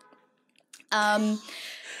death.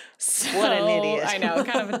 So, What an idiot. I know,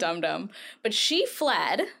 kind of a dum-dum. But she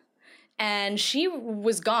fled, and she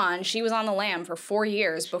was gone. She was on the lam for 4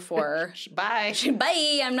 years before. Bye.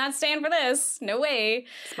 Bye, I'm not staying for this. No way.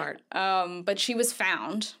 Smart. But she was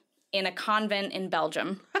found in a convent in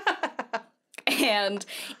Belgium. And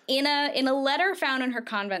in a letter found in her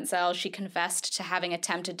convent cell, she confessed to having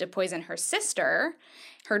attempted to poison her sister,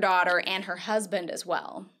 her daughter, and her husband as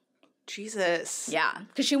well. Jesus. Yeah,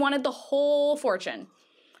 because she wanted the whole fortune.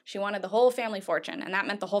 She wanted the whole family fortune, and that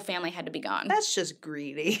meant the whole family had to be gone. That's just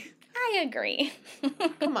greedy. I agree.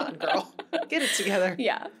 Come on, girl. Get it together.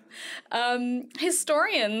 Yeah.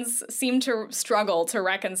 Historians seem to struggle to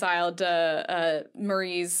reconcile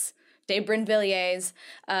Marie's de Brinvilliers'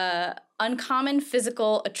 uncommon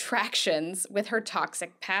physical attractions with her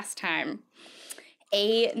toxic pastime.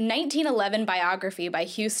 A 1911 biography by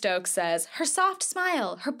Hugh Stokes says, her soft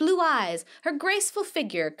smile, her blue eyes, her graceful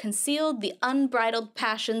figure concealed the unbridled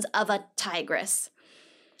passions of a tigress.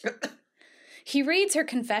 He reads her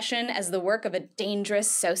confession as the work of a dangerous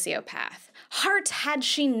sociopath. Heart had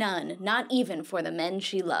she none, not even for the men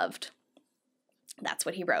she loved. That's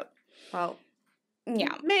what he wrote. Well,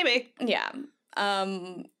 Yeah. maybe. Yeah.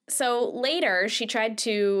 So later, she tried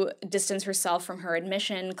to distance herself from her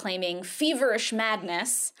admission, claiming feverish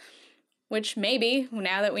madness, which maybe,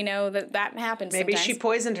 now that we know that happens Maybe sometimes. she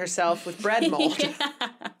poisoned herself with bread mold.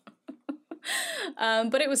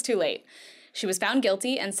 But it was too late. She was found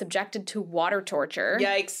guilty and subjected to water torture.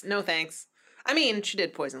 Yikes. No thanks. I mean, she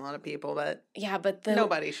did poison a lot of people, but Yeah, but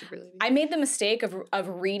nobody should really. I made the mistake of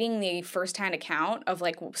reading the first-hand account of,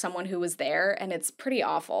 like, someone who was there, and it's pretty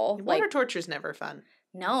awful. Water Like, torture's never fun.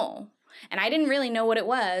 no. And I didn't really know what it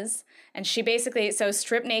was. And she basically, so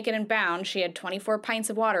stripped naked and bound, she had 24 pints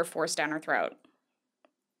of water forced down her throat.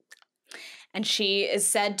 And she is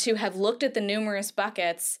said to have looked at the numerous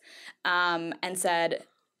buckets and said,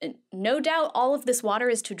 no doubt all of this water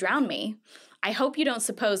is to drown me. I hope you don't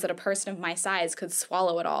suppose that a person of my size could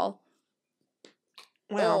swallow it all.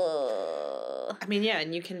 Well, Ugh. I mean, yeah,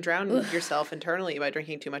 and you can drown yourself internally by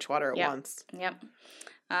drinking too much water at Yep. once. Yep.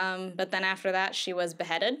 But then after that, she was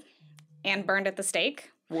beheaded and burned at the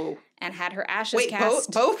stake Whoa. and had her ashes Wait,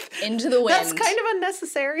 cast both? into the wind. That's kind of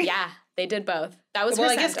unnecessary. Yeah, they did both. That was Well,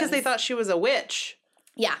 her I guess because they sentence. thought she was a witch.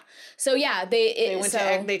 Yeah. So yeah,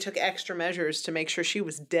 They took extra measures to make sure she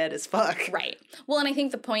was dead as fuck. right. Well, and I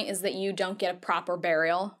think the point is that you don't get a proper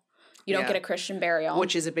burial. You don't Yeah. get a Christian burial.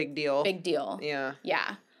 Which is a big deal. big deal. Yeah.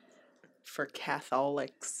 Yeah. For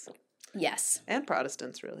Catholics Yes. and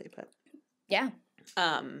Protestants, really, but Yeah.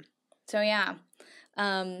 um, So yeah.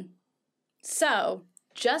 So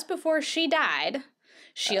just before she died,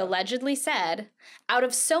 she allegedly said, out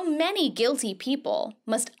of so many guilty people,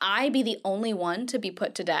 must I be the only one to be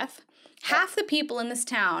put to death? Half the people in this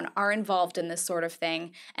town are involved in this sort of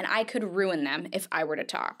thing, and I could ruin them if I were to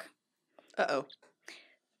talk. uh-oh.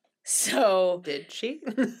 So Did she?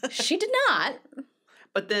 she did not.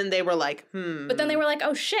 But then they were like, But then they were like,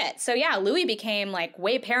 oh shit. So yeah, Louis became like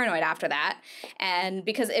way paranoid after that. And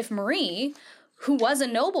because if Marie, who was a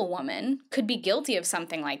noblewoman, could be guilty of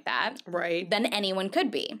something like that, right. then anyone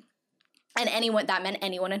could be. And that meant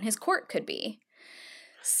anyone in his court could be.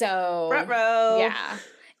 So Ruh-roh. yeah.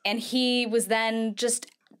 And he was then just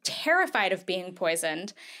terrified of being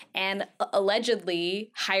poisoned and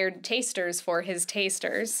allegedly hired tasters for his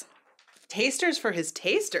tasters. Tasters for his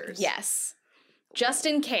tasters? Yes. Just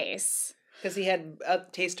in case. Because he had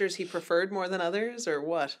tasters he preferred more than others, or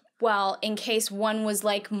what? Well, in case one was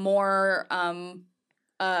like more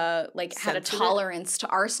like had a Sensitive? tolerance to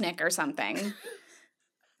arsenic or something.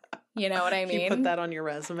 You know what I mean? You put that on your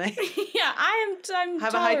resume. Yeah, I'm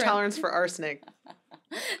Have a high tolerance for arsenic.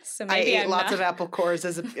 So I maybe ate I'm lots not. of apple cores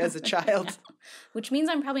as a child. Which means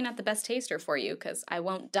I'm probably not the best taster for you because I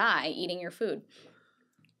won't die eating your food.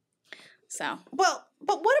 So, Well,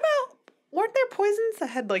 but what about, weren't there poisons that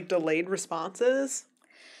had like delayed responses?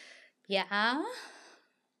 yeah.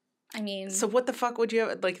 I mean, So what the fuck would you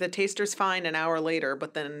have, like the taster's fine an hour later,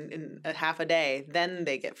 but then in a half a day, then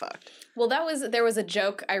they get fucked. well, there was a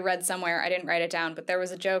joke I read somewhere. I didn't write it down, but there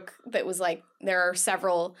was a joke that was like there are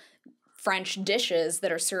several French dishes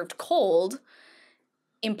that are served cold,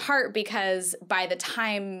 in part because by the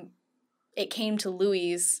time it came to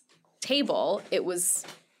Louis's table,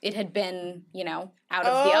 it had been, out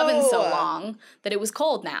of the oven so long that it was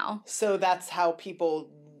cold now. So that's how people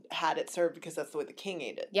had it served because that's the way the king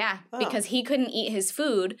ate it. Yeah, because he couldn't eat his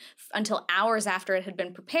food until hours after it had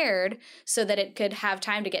been prepared so that it could have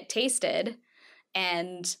time to get tasted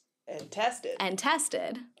and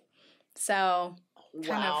tested. So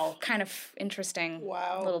Wow. kind of interesting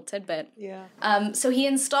Wow. little tidbit. Yeah. So he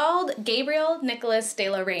installed Gabriel Nicolas de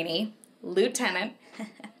la Reynie, lieutenant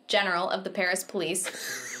general of the Paris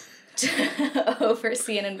police, to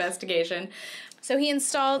oversee an investigation. So he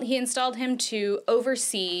installed him to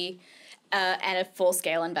oversee a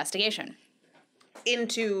full-scale investigation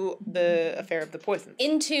Into the affair of the poison.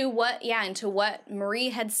 into what Marie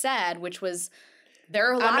had said, which was there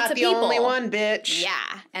are I'm lots not of the people. only one, bitch.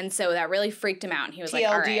 Yeah, and so that really freaked him out. And he was like,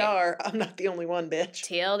 "All right, TLDR, I'm not the only one, bitch.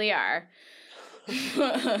 TLDR."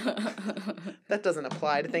 That doesn't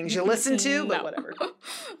apply to things you listen to, but No.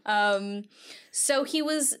 whatever. So he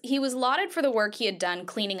was lauded for the work he had done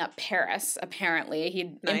cleaning up Paris. Apparently,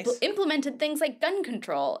 he'd Nice. implemented things like gun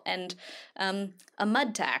control and a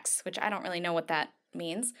mud tax, which I don't really know what that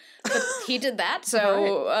means, but he did that.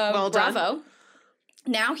 So Well done. bravo.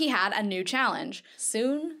 Now he had a new challenge.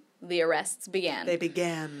 Soon the arrests began. They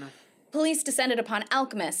began. Police descended upon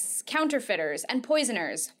alchemists, counterfeiters, and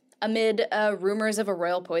poisoners amid rumors of a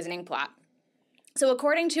royal poisoning plot. So,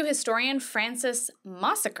 according to historian Francis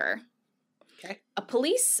Massacre, Okay.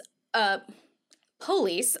 police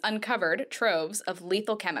uncovered troves of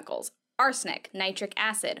lethal chemicals: arsenic, nitric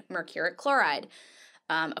acid, mercuric chloride,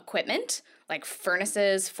 equipment like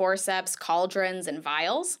furnaces, forceps, cauldrons, and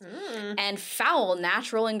vials, and foul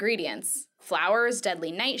natural ingredients: flowers,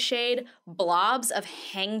 deadly nightshade, blobs of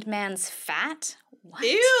hanged man's fat. What?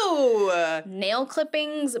 Ew! Nail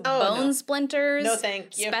clippings, no. bone splinters, No,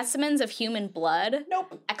 thank you. specimens of human blood,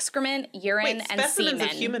 Nope. excrement, urine, Wait, and specimens semen.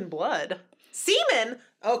 of human blood? Semen?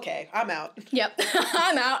 Okay, I'm out. Yep,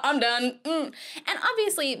 I'm out. I'm done. And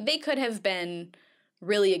obviously, they could have been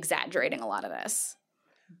really exaggerating a lot of this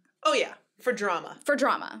Oh yeah, for drama. for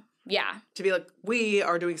drama. Yeah, To be like, we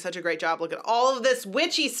are doing such a great job. Look at all of this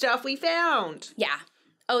witchy stuff we found. yeah.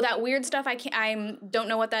 Oh, that weird stuff. I don't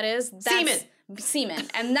know what that is. That's semen,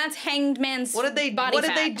 and that's hanged man's What did they body What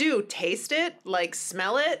did fat. they do? Taste it? Like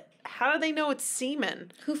smell it? How do they know it's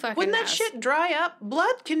semen? Who fucking When that knows? shit dry up,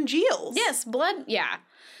 blood congeals. Yes, blood. Yeah,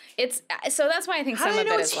 it's so that's why I think How do some they of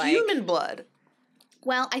know it it's is like. human blood?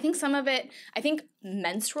 Well, I think some of it. I think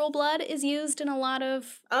menstrual blood is used in a lot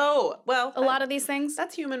of Oh, well, these things.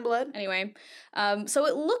 that's human blood. Anyway, so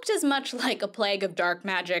it looked as much like a plague of dark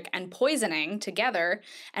magic and poisoning together,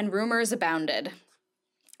 and rumors abounded.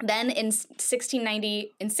 Then in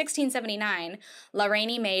 1679, La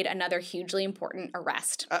Reynie made another hugely important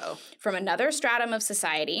arrest Uh-oh. from another stratum of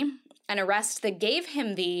society, an arrest that gave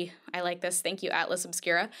him I like this, thank you, Atlas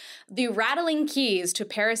Obscura, the rattling keys to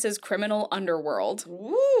Paris's criminal underworld.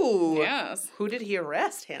 Ooh. Yes. Who did he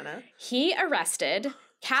arrest, Hannah? He arrested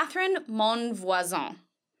Catherine Monvoisin,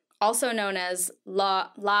 also known as La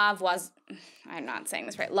Voisin. I'm not saying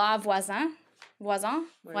this right. La Voisin. Voisin?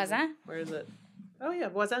 Voisin? Where is it? Oh, yeah,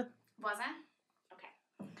 Voisin. Voisin? Okay.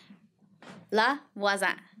 La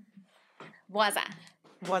Voisin. Voisin.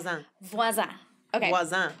 Voisin. Voisin. Okay.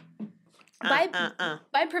 Voisin.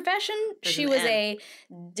 By profession, she an was N. a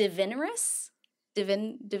divineress.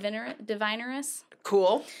 Divineress?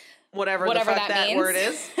 Cool. Whatever the fuck that means. word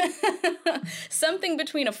is. Something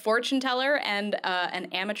between a fortune teller and an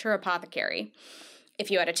amateur apothecary. If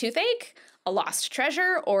you had a toothache, a lost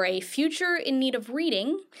treasure, or a future in need of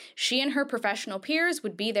reading, she and her professional peers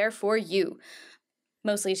would be there for you,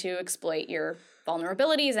 mostly to exploit your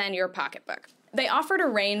vulnerabilities and your pocketbook. They offered a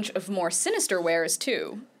range of more sinister wares,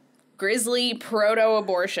 too. Grisly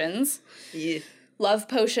proto-abortions, Yeah. love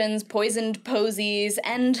potions, poisoned posies,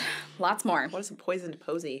 and lots more. What is a poisoned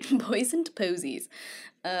posy? Poisoned posies.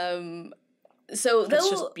 So That's they'll...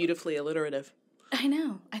 just beautifully alliterative. I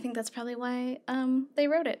know. I think that's probably why they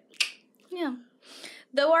wrote it. Yeah.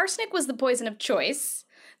 Though arsenic was the poison of choice,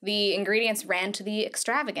 The ingredients ran to the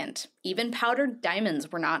extravagant. Even powdered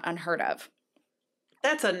diamonds were not unheard of.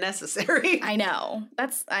 That's unnecessary. I know.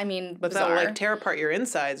 That's, I mean, But bizarre. that'll, like, tear apart your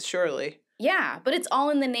insides, surely. Yeah, but it's all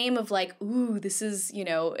in the name of like, ooh, this is, you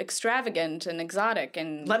know, extravagant and exotic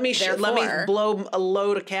and Let me therefore- blow a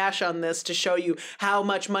load of cash on this to show you how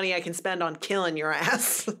much money I can spend on killing your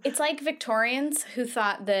ass. It's like Victorians who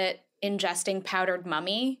thought that ingesting powdered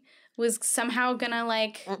mummy was somehow gonna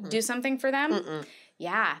like do something for them.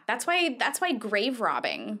 Yeah, that's why grave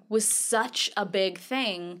robbing was such a big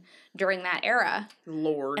thing during that era,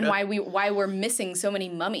 Lord. and why we're missing so many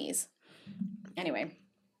mummies. Anyway,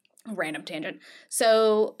 random tangent.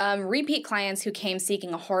 So, repeat clients who came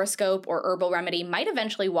seeking a horoscope or herbal remedy might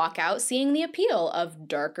eventually walk out seeing the appeal of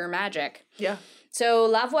darker magic. Yeah. So,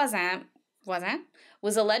 Lavoisin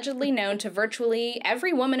was allegedly known to virtually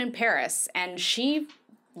every woman in Paris, and she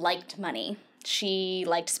liked money. She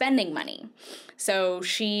liked spending money. So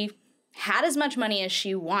she had as much money as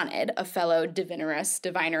she wanted, a fellow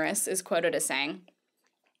divineress is quoted as saying.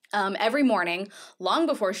 Every morning, long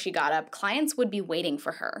before she got up, clients would be waiting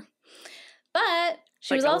for her. But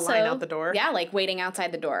she Like was a also line out the door? Yeah, like waiting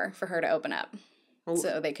outside the door for her to open up. Ooh.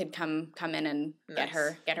 So they could come in and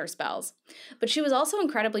Nice. get her spells. But she was also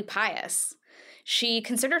incredibly pious. She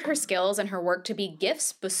considered her skills and her work to be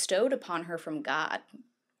gifts bestowed upon her from God.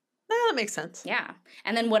 That makes sense. Yeah.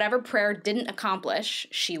 And then whatever prayer didn't accomplish,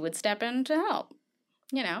 she would step in to help.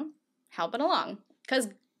 You know, help it along. Because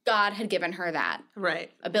God had given her that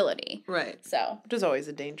Right. ability. Right. So Which is always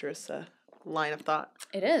a dangerous line of thought.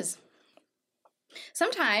 it is.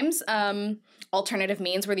 Sometimes alternative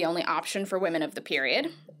means were the only option for women of the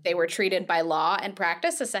period. They were treated by law and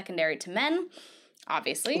practice as secondary to men.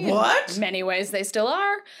 Obviously. What? In many ways they still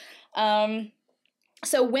are.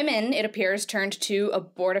 So women, it appears, turned to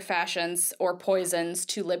abortifacients or poisons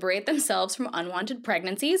to liberate themselves from unwanted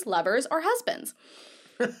pregnancies, lovers, or husbands.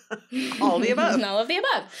 All the above. All of the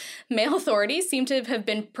above. Male authorities seem to have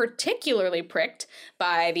been particularly pricked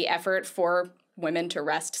by the effort for women to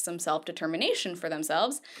wrest some self-determination for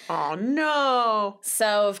themselves. Oh, no.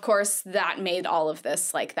 So, of course, that made all of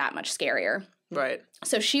this, like, that much scarier. Right.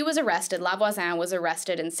 So she was arrested. Lavoisin was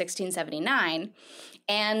arrested in 1679.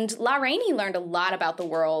 And La Rainey learned a lot about the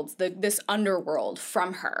world, this underworld,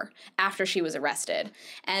 from her after she was arrested.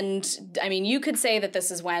 And, I mean, you could say that this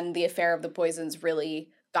is when the affair of the poisons really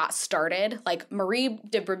got started. Like, Marie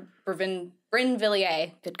de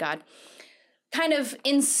Brinvilliers, good God, kind of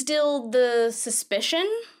instilled the suspicion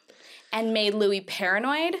and made Louis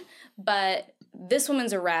paranoid. But this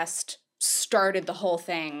woman's arrest started the whole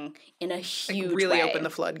thing in a huge really way. opened the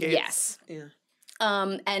floodgates. Yes. Yeah.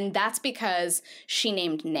 And that's because she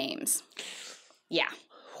named names. Yeah.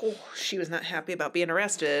 Oh, she was not happy about being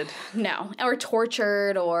arrested. No. Or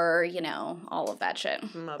tortured or, you know, all of that shit.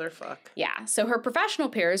 Motherfuck. Yeah. So her professional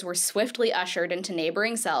peers were swiftly ushered into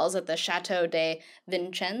neighboring cells at the Chateau de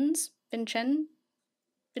Vincennes? I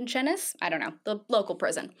don't know. The local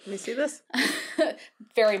prison. Let me see this.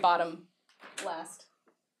 Very bottom last.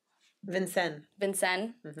 Vincennes.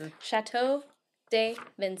 Vincennes. Chateau de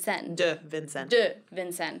Vincennes. De Vincennes. De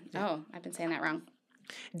Vincennes. Oh, I've been saying that wrong.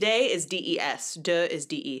 De is D-E-S. De is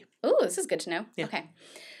D-E. Ooh, this is good to know. Yeah. Okay.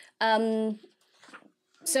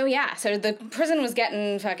 So the prison was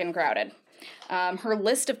getting fucking crowded. Her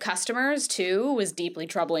list of customers, too, was deeply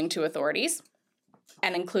troubling to authorities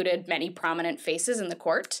and included many prominent faces in the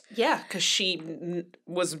court. Yeah, because she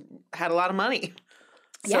had a lot of money.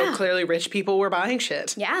 So Yeah. clearly rich people were buying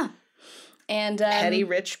shit. Yeah. And Petty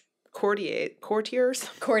rich courtiers.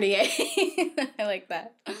 courtier. I like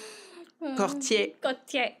that. Courtier.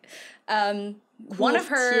 Courtier. One of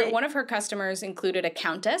her customers included a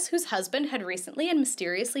countess whose husband had recently and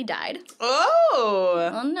mysteriously died.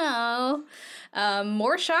 Oh! Oh no.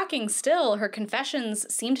 More shocking still, her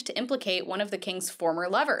confessions seemed to implicate one of the king's former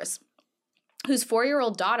lovers, whose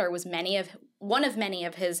 4-year-old daughter was one of many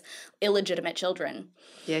of his illegitimate children.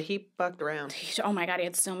 Yeah, he bucked around. Oh my God, he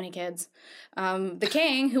had so many kids. The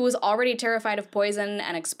king, who was already terrified of poison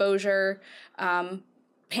and exposure,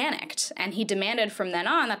 panicked, and he demanded from then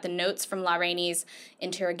on that the notes from La Rainey's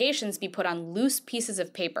interrogations be put on loose pieces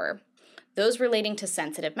of paper. Those relating to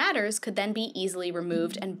sensitive matters could then be easily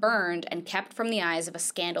removed and burned and kept from the eyes of a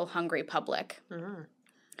scandal-hungry public. Mm-hmm.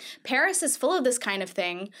 Paris is full of this kind of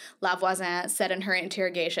thing, Lavoisin said in her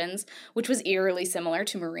interrogations, which was eerily similar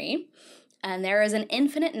to Marie, and there is an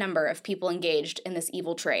infinite number of people engaged in this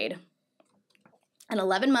evil trade. And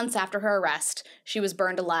 11 months after her arrest, she was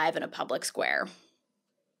burned alive in a public square.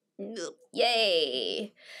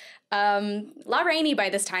 Yay! La Rainey by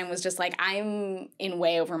this time was just like, I'm in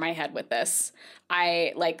way over my head with this.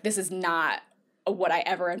 This is not what I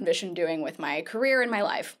ever envisioned doing with my career and my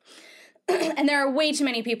life. And there are way too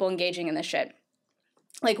many people engaging in this shit.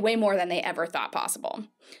 Like, way more than they ever thought possible.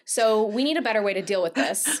 So we need a better way to deal with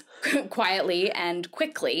this quietly and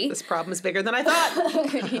quickly. This problem is bigger than I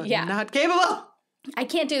thought. Yeah. Not capable. I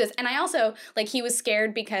can't do this. And I also, like, he was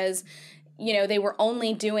scared because, you know, they were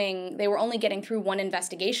only getting through one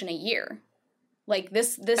investigation a year. Like,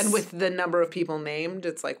 this. And with the number of people named,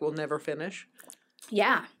 it's like, we'll never finish.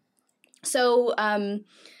 Yeah. So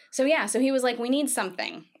he was like, we need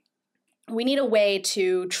something. We need a way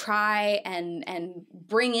to try and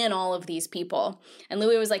bring in all of these people. And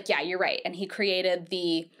Louis was like, yeah, you're right. And he created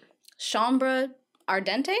the Chambre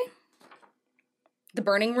Ardente, the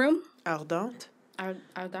burning room. Ardente?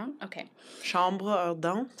 Ardente? Okay. Chambre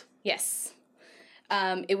Ardente? Yes.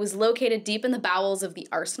 It was located deep in the bowels of the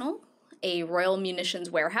Arsenal, a royal munitions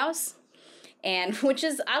warehouse, and which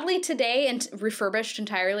is oddly today and refurbished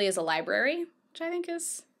entirely as a library, which I think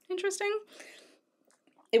is interesting.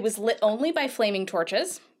 It was lit only by flaming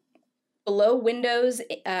torches. Below windows,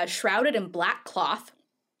 shrouded in black cloth,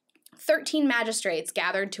 13 magistrates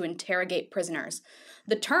gathered to interrogate prisoners.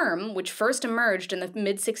 The term, which first emerged in the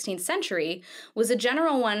mid-16th century, was a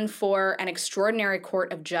general one for an extraordinary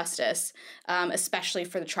court of justice, especially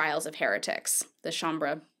for the trials of heretics. The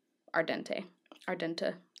Chambre Ardente.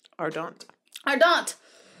 Ardente. Ardente. Ardente!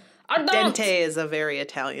 Ardente! Dente is a very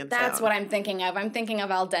Italian That's sound. what I'm thinking of. I'm thinking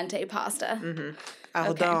of al dente pasta. Mm-hmm.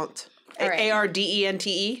 Ardente. All right.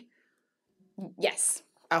 Ardente? Yes.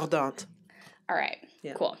 Ardente. All right.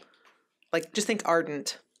 Yeah. Cool. Like, just think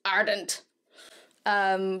ardent. Ardent.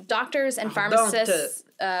 Doctors and pharmacists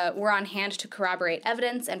were on hand to corroborate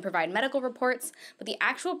evidence and provide medical reports, but the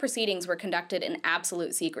actual proceedings were conducted in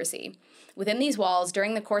absolute secrecy. Within these walls,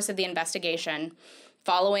 during the course of the investigation,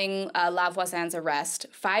 following Lavoisin's arrest,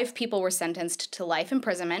 5 people were sentenced to life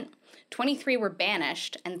imprisonment, 23 were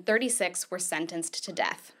banished, and 36 were sentenced to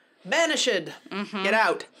death. Banished! Mm-hmm. Get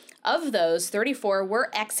out. Of those, 34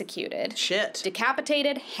 were executed. Shit.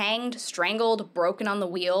 Decapitated, hanged, strangled, broken on the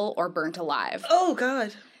wheel, or burnt alive. Oh,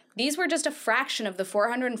 God. These were just a fraction of the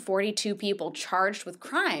 442 people charged with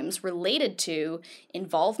crimes related to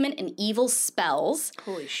involvement in evil spells.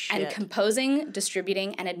 Holy shit. And composing,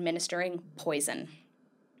 distributing, and administering poison.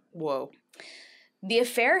 Whoa. The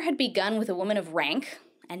affair had begun with a woman of rank,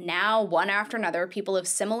 and now, one after another, people of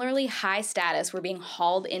similarly high status were being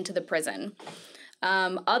hauled into the prison.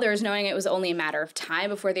 Others, knowing it was only a matter of time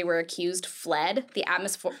before they were accused, fled. The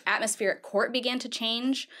atmosphere at court began to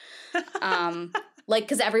change.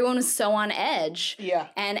 Because everyone was so on edge. Yeah.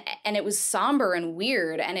 And it was somber and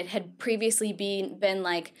weird, and it had previously been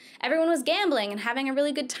like, everyone was gambling and having a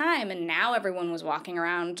really good time, and now everyone was walking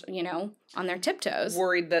around, on their tiptoes.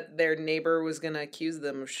 Worried that their neighbor was going to accuse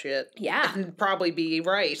them of shit. Yeah. And probably be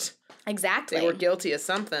right. Exactly. They were guilty of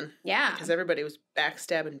something. Yeah. Because everybody was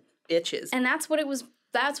backstabbing bitches. And that's what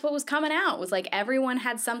was coming out, was like everyone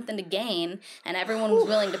had something to gain, and everyone was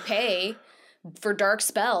willing to pay for dark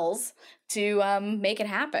spells to make it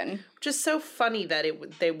happen. Just so funny that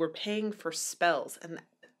they were paying for spells, and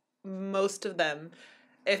most of them,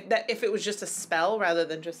 if it was just a spell rather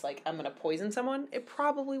than just like, I'm gonna poison someone, it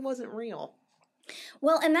probably wasn't real.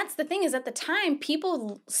 Well, and that's the thing, is at the time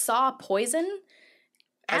people saw poison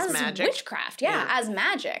as magic. Witchcraft, as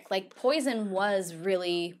magic. Like, poison was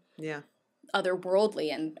really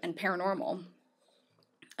otherworldly and paranormal.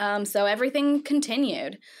 So everything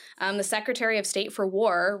continued. The Secretary of State for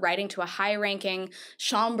War, writing to a high-ranking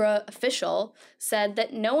Chambre official, said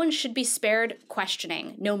that no one should be spared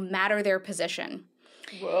questioning, no matter their position.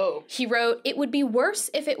 Whoa. He wrote, "It would be worse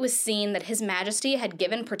if it was seen that His Majesty had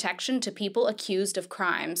given protection to people accused of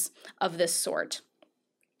crimes of this sort."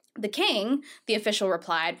 The king, the official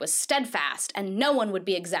replied, was steadfast, and no one would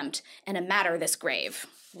be exempt in a matter this grave.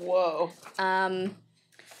 Whoa.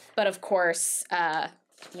 But of course, the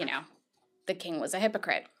king was a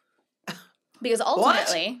hypocrite. Because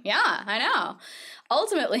ultimately, yeah, I know.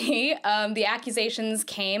 Ultimately, the accusations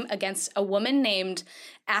came against a woman named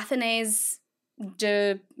Athénée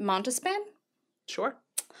de Montespan. Sure.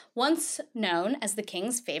 Once known as the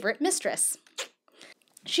king's favorite mistress.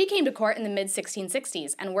 She came to court in the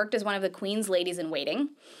mid-1660s and worked as one of the queen's ladies-in-waiting,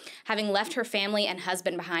 having left her family and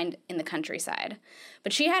husband behind in the countryside.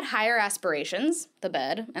 But she had higher aspirations, the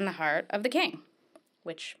bed and the heart of the king,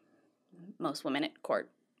 which most women at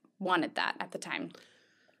court wanted that at the time.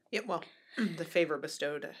 Yeah, well, the favor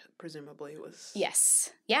bestowed, presumably, was...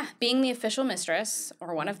 Yes. Yeah, being the official mistress,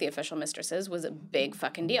 or one of the official mistresses, was a big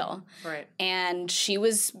fucking deal. Right. And she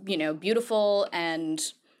was, beautiful, and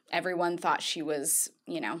everyone thought she was,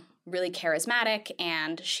 really charismatic,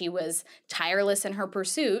 and she was tireless in her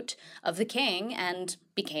pursuit of the king and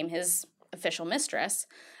became his official mistress,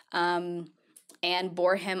 and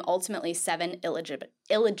bore him ultimately 7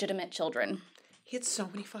 illegitimate children. He had so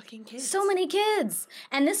many fucking kids. So many kids.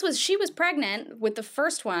 And she was pregnant with the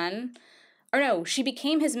first one. Or no, she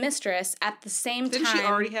became his mistress at the same time. Didn't she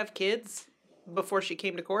already have kids before she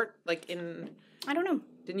came to court? Like I don't know.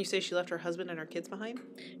 Didn't you say she left her husband and her kids behind?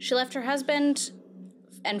 She left her husband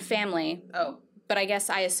and family. Oh. But I guess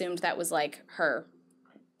I assumed that was like her,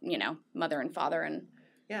 mother and father. And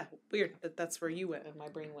yeah, weird that's where you went and my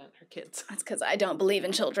brain went, her kids. That's because I don't believe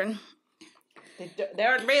in children. They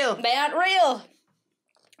aren't real. They aren't real.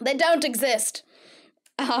 They don't exist.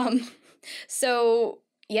 So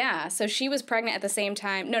she was pregnant at the same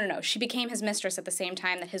time. No. She became his mistress at the same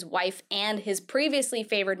time that his wife and his previously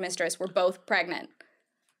favored mistress were both pregnant.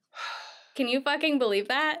 Can you fucking believe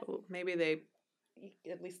that? Well, maybe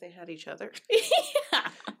at least they had each other. Yeah.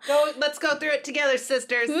 Let's go through it together,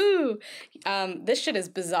 sisters. Ooh. This shit is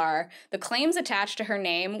bizarre. The claims attached to her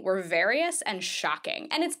name were various and shocking.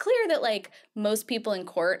 And it's clear that, like, most people in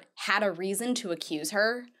court had a reason to accuse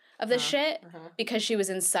her of this shit because she was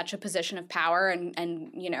in such a position of power and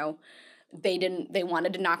they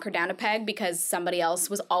wanted to knock her down a peg because somebody else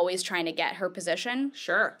was always trying to get her position.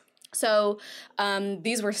 Sure. So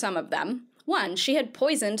these were some of them. 1, she had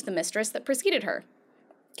poisoned the mistress that preceded her.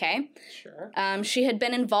 Okay? Sure. She had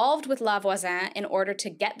been involved with La Voisin in order to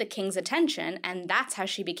get the king's attention, and that's how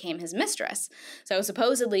she became his mistress. So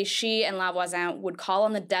supposedly she and La Voisin would call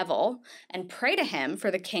on the devil and pray to him for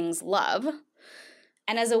the king's love.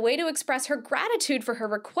 And as a way to express her gratitude for her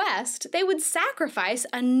request, they would sacrifice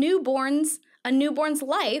a newborn's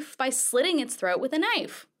life by slitting its throat with a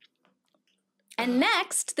knife. And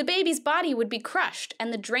next, the baby's body would be crushed,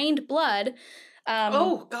 and the drained blood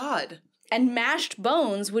oh, God. and mashed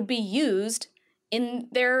bones would be used in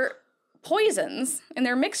their poisons, in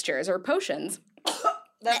their mixtures or potions.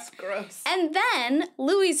 That's gross. And then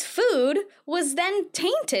Louis's food was then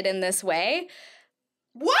tainted in this way.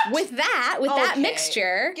 What? With that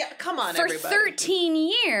mixture. Yeah, come on, for everybody. 13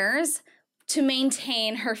 years to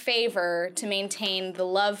maintain her favor, to maintain the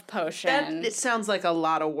love potion. It sounds like a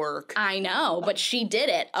lot of work. I know, but she did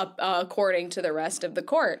it according to the rest of the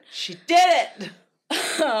court. She did it!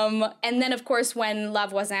 And then, of course, when La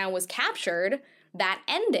Voisin was captured, that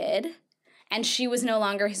ended, and she was no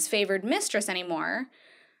longer his favored mistress anymore.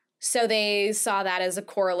 So they saw that as a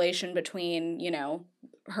correlation between,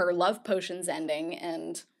 her love potions ending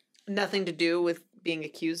and... Nothing to do with being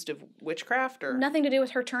accused of witchcraft, or... Nothing to do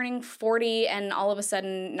with her turning 40 and all of a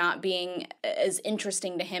sudden not being as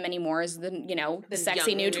interesting to him anymore as the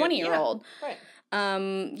sexy new 20-year-old. Yeah,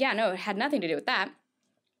 right. No, it had nothing to do with that.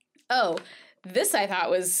 Oh, this I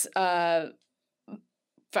thought was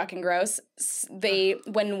fucking gross.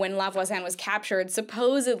 When La Voisin was captured,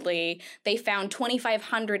 supposedly they found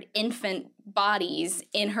 2,500 infant bodies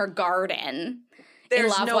in her garden.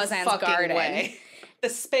 There's in La no Voisin's fucking garden. way. The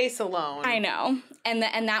space alone. I know. And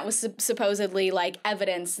that was supposedly like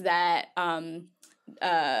evidence that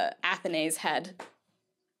Athenais had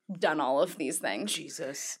done all of these things.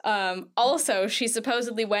 Jesus. Also, she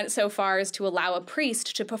supposedly went so far as to allow a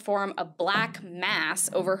priest to perform a black mass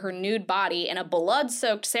over her nude body in a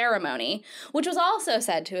blood-soaked ceremony, which was also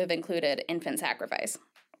said to have included infant sacrifice.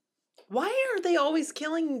 Why are they always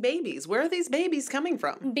killing babies? Where are these babies coming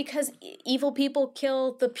from? Because evil people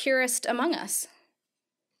kill the purest among us.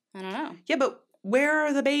 I don't know. Yeah, but where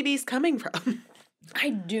are the babies coming from? I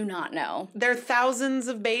do not know. There are thousands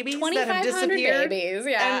of babies that have 2,500 disappeared. babies,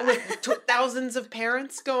 yeah. And with thousands of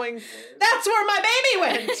parents going, that's where my baby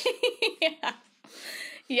went! Yeah.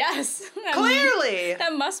 Yes. Clearly!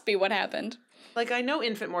 That must be what happened. Like, I know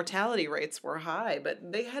infant mortality rates were high,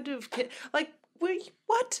 but they had to have... wait,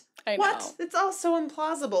 what? I know. What? It's all so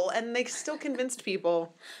implausible, and they still convinced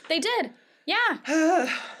people. They did. Yeah.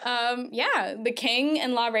 The king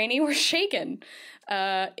and La Rainey were shaken.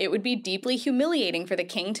 It would be deeply humiliating for the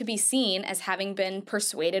king to be seen as having been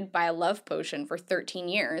persuaded by a love potion for 13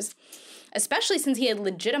 years, especially since he had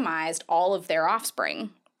legitimized all of their offspring.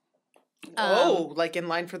 Like in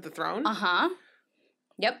line for the throne? Uh-huh.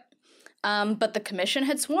 Yep. But the commission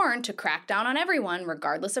had sworn to crack down on everyone,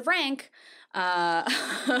 regardless of rank.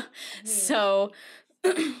 So...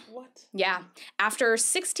 What? Yeah. After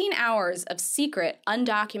 16 hours of secret,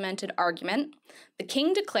 undocumented argument, the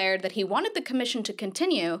king declared that he wanted the commission to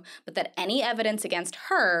continue, but that any evidence against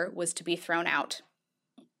her was to be thrown out.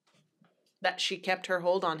 That she kept her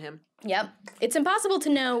hold on him. Yep. It's impossible to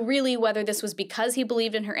know really whether this was because he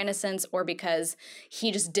believed in her innocence or because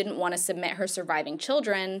he just didn't want to submit her surviving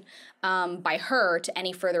children by her to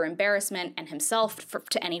any further embarrassment and himself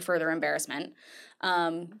to any further embarrassment.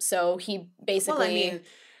 So he basically... Well, I mean,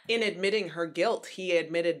 in admitting her guilt, he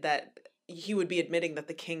admitted that he would be admitting that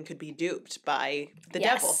the king could be duped by the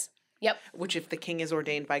devil. Yep. Which if the king is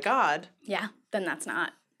ordained by God... Yeah, then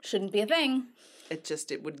shouldn't be a thing.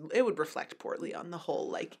 It would reflect poorly on the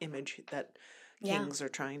whole like image that kings are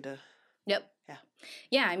trying to. Yep. Yeah.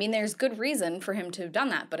 Yeah, I mean, there's good reason for him to have done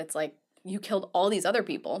that, but it's like you killed all these other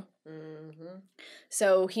people. Mm-hmm.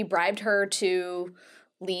 So he bribed her to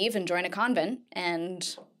leave and join a convent,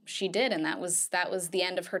 and she did, and that was the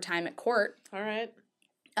end of her time at court. All right.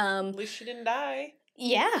 At least she didn't die.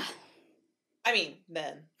 Yeah. I mean,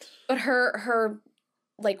 then. But her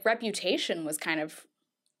like reputation was kind of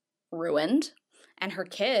ruined. And her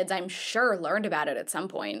kids, I'm sure, learned about it at some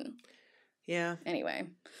point. Yeah. Anyway.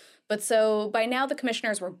 But so by now the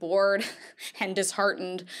commissioners were bored and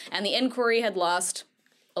disheartened, and the inquiry had lost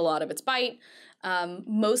a lot of its bite.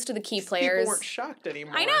 Most of the key players... People weren't shocked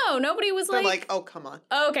anymore. I know. Nobody was They're like, oh, come on.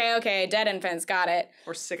 Okay, dead infants, got it.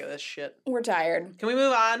 We're sick of this shit. We're tired. Can we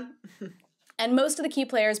move on? And most of the key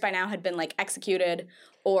players by now had been, like, executed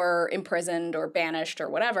or imprisoned or banished or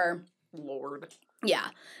whatever. Lord. Yeah.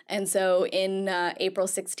 And so in April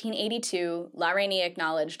 1682, La Reynie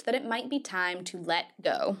acknowledged that it might be time to let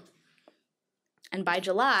go. And by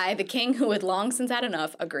July, the king, who had long since had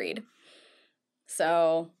enough, agreed.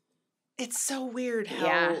 So... It's so weird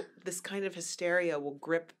how this kind of hysteria will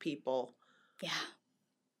grip people. Yeah.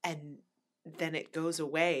 And then it goes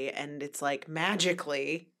away, and it's like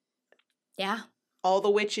magically... Yeah. All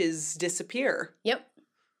the witches disappear. Yep.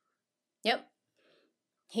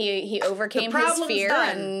 He overcame his fear,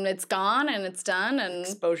 and it's gone, and it's done, and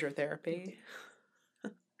exposure therapy.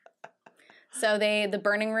 So the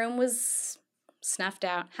burning room was snuffed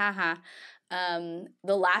out. The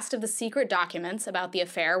last of the secret documents about the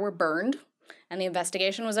affair were burned, and the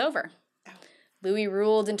investigation was over. Ow. Louis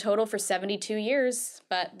ruled in total for 72 years,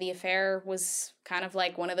 but the affair was kind of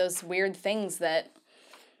like one of those weird things that,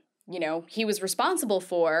 you know, he was responsible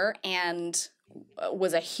for and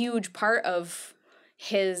was a huge part of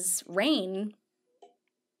his reign,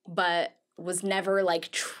 but was never, like,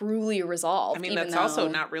 truly resolved. I mean, that's also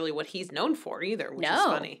not really what he's known for either, which is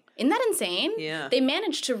funny. Isn't that insane? Yeah. They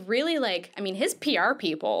managed to really, like, I mean, his PR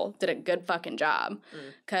people did a good fucking job.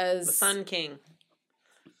 Because... The Sun King.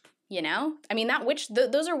 You know? I mean,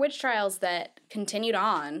 those are witch trials that continued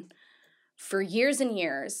on for years and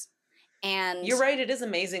years. And you're right, it is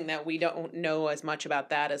amazing that we don't know as much about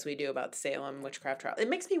that as we do about the Salem witchcraft trial. It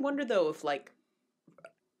makes me wonder, though, if, like,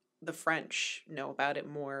 the French know about it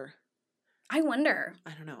more. I wonder.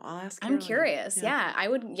 I don't know. I'll ask I'm curious. Yeah,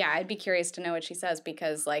 I'd be curious to know what she says,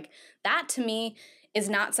 because, like, that to me is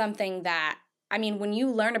not something that, I mean, when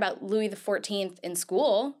you learn about Louis XIV in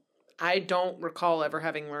school. I don't recall ever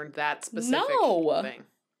having learned that specific thing.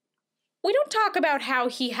 We don't talk about how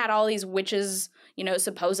he had all these witches, you know,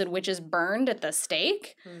 supposed witches burned at the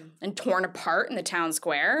stake and torn apart in the town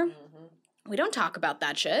square. Mm-hmm. We don't talk about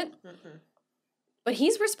that shit. Mm-hmm. But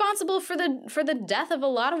he's responsible for the death of a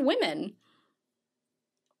lot of women.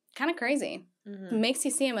 Kind of crazy. Mm-hmm. It makes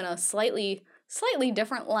you see him in a slightly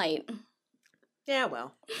different light. Yeah,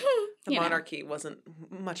 well, the monarchy wasn't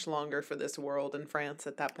much longer for this world in France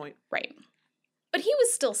at that point. Right. But he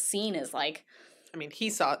was still seen as, like... I mean, he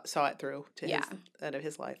saw it through to the end of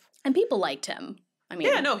his life. And people liked him. I mean...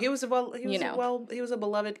 Yeah, no, he was a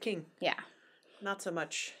beloved king. Yeah. Not so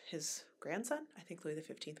much his grandson. I think Louis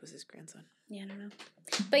XV was his grandson. Yeah, I don't know.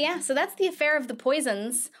 But yeah, so that's the Affair of the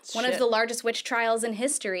Poisons, one of the largest witch trials in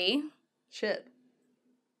history. Shit.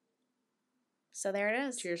 So there it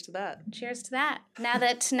is. Cheers to that. Cheers to that. Now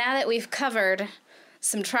that we've covered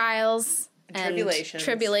some trials and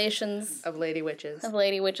tribulations of lady witches.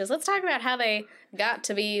 Let's talk about how they got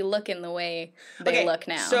to be looking the way they look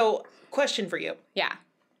now. So, question for you. Yeah.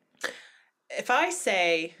 If I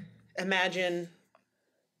say, imagine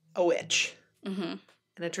a witch in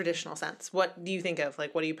a traditional sense, what do you think of?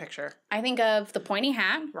 Like, what do you picture? I think of the pointy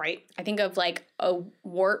hat. Right. I think of, like, a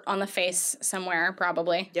wart on the face somewhere,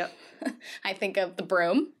 probably. Yep. I think of the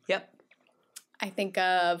broom. Yep. I think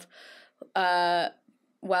of,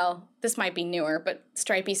 well, this might be newer, but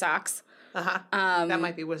stripy socks. Uh-huh. That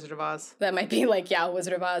might be Wizard of Oz. That might be, like,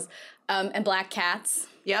 Wizard of Oz. And black cats.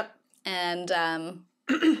 Yep. And,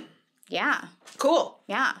 yeah. Cool.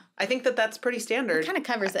 Yeah. I think that's pretty standard. It kind of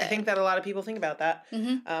covers it. I think that a lot of people think about that.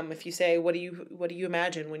 Mm-hmm. If you say, what do you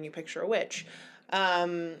imagine when you picture a witch?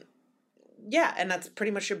 Yeah, and that's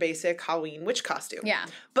pretty much your basic Halloween witch costume. Yeah.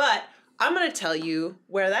 But I'm going to tell you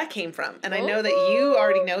where that came from. And I know that you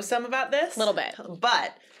already know some about this. A little bit.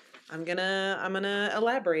 But I'm going to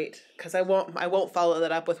elaborate cuz I won't follow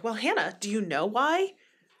that up with, "Well, Hannah, do you know why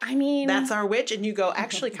I mean, that's our witch?" And you go,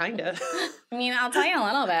 "Actually, kind of." I mean, I'll tell you a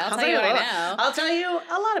little bit. I'll tell you what I know. I'll tell you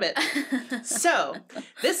a lot of it. So,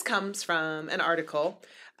 this comes from an article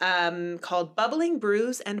called "Bubbling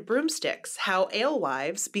Brews and Broomsticks: How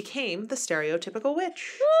Alewives Became the Stereotypical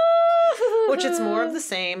Witch," which it's more of the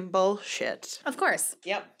same bullshit. Of course.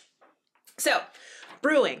 Yep. So,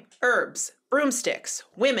 brewing, herbs, broomsticks,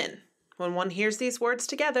 women. When one hears these words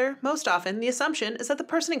together, most often the assumption is that the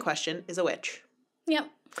person in question is a witch. Yep.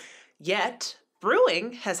 Yet,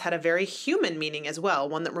 brewing has had a very human meaning as well,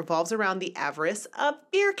 one that revolves around the avarice of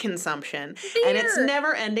beer consumption and its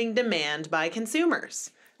never-ending demand by consumers.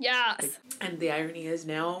 Yes. And the irony is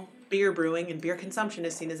now beer brewing and beer consumption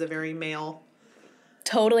is seen as a very male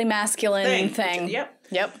Totally masculine thing. Yep.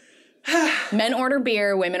 Yep. Men order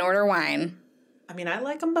beer, women order wine. I mean, I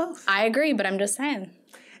like them both. I agree, but I'm just saying.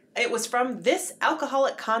 It was from this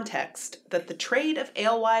alcoholic context that the trade of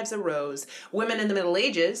alewives arose. Women in the Middle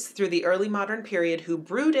Ages, through the early modern period, who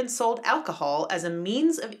brewed and sold alcohol as a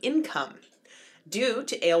means of income. Due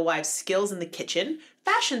to alewives' skills in the kitchen,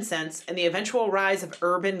 fashion sense, and the eventual rise of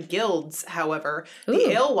urban guilds, however,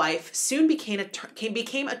 the alewife soon became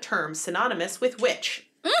a term synonymous with witch.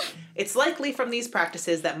 It's likely from these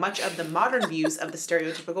practices that much of the modern views of the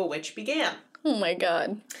stereotypical witch began. Oh my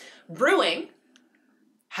God. Brewing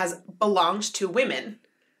has belonged to women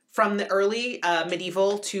from the early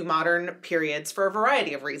medieval to modern periods for a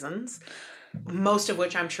variety of reasons, most of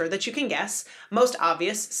which I'm sure that you can guess. Most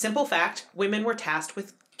obvious, simple fact, women were tasked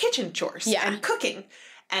with kitchen chores and cooking,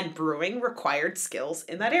 and brewing required skills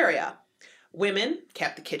in that area. Women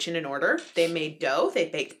kept the kitchen in order. They made dough, they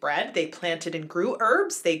baked bread, they planted and grew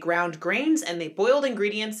herbs, they ground grains, and they boiled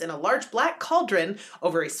ingredients in a large black cauldron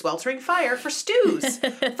over a sweltering fire for stews,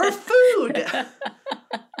 for food.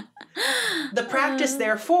 The practice,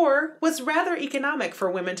 therefore, was rather economic for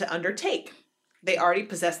women to undertake. They already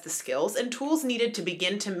possessed the skills and tools needed to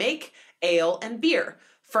begin to make ale and beer.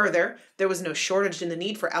 Further, there was no shortage in the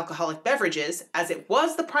need for alcoholic beverages, as it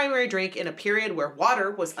was the primary drink in a period where water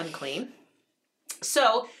was unclean.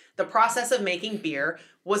 So, the process of making beer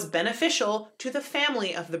was beneficial to the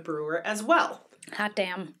family of the brewer as well. Hot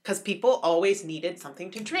damn. Because people always needed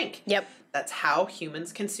something to drink. Yep. That's how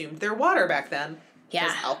humans consumed their water back then. Yeah.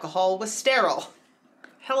 Because alcohol was sterile.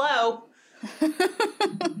 Hello.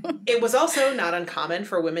 It was also not uncommon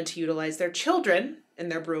for women to utilize their children in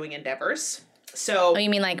their brewing endeavors. So, Oh, you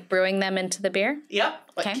mean like brewing them into the beer? yep,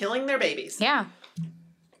 like Okay. killing their babies. Yeah.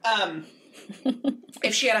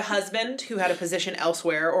 If she had a husband who had a position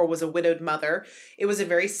elsewhere or was a widowed mother, it was a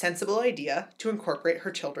very sensible idea to incorporate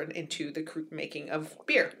her children into the making of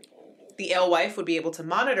beer. The alewife would be able to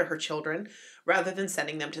monitor her children rather than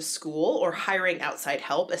sending them to school or hiring outside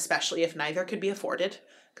help, especially if neither could be afforded,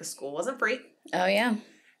 because school wasn't free. Oh, yeah.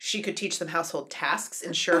 She could teach them household tasks,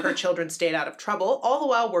 ensure her children stayed out of trouble, all the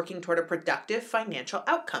while working toward a productive financial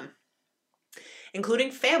outcome.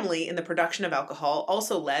 Including family in the production of alcohol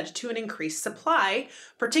also led to an increased supply,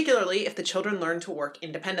 particularly if the children learned to work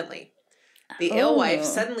independently. The alewife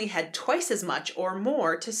suddenly had twice as much or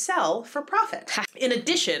more to sell for profit. In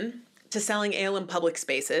addition to selling ale in public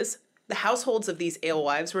spaces, the households of these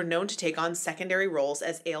alewives were known to take on secondary roles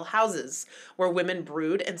as alehouses, where women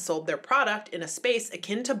brewed and sold their product in a space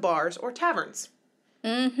akin to bars or taverns.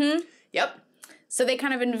 Mm-hmm. Yep. So they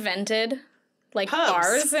kind of invented, like, Pubs.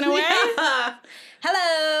 bars in a way? Yeah.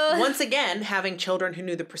 Hello! Once again, having children who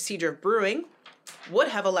knew the procedure of brewing would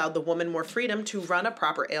have allowed the woman more freedom to run a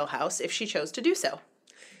proper alehouse if she chose to do so.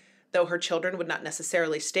 Though her children would not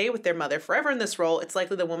necessarily stay with their mother forever in this role, it's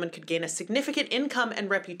likely the woman could gain a significant income and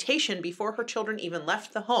reputation before her children even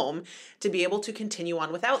left the home to be able to continue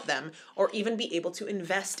on without them, or even be able to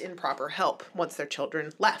invest in proper help once their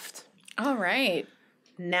children left. All right.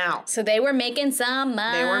 Now, So they were making some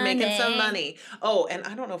money. they were making some money. Oh, and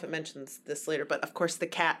I don't know if it mentions this later, but of course the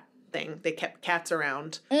cat thing, they kept cats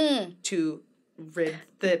around to rid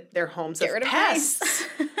their homes Get of rid of pests.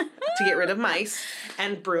 To get rid of mice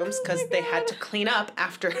and brooms because they had to clean up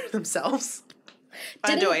after themselves.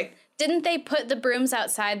 Didn't they put the brooms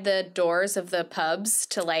outside the doors of the pubs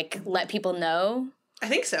to, like, let people know? I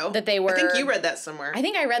think so. That they were- I think you read that somewhere. I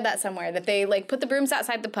think I read that somewhere, that they, like, put the brooms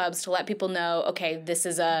outside the pubs to let people know, okay, this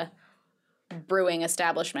is a brewing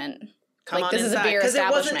establishment. Come like, on this inside. is a beer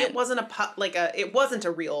establishment. It wasn't a pub, it wasn't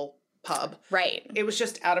a real pub. Right. It was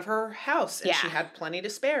just out of her house, and Yeah. she had plenty to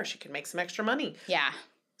spare. She could make some extra money. Yeah.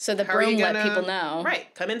 So the How are you broom let gonna- people know. Right.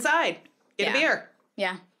 Come inside. Get a Yeah. beer.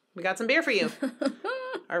 Yeah. We got some beer for you.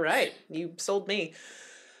 All right. You sold me.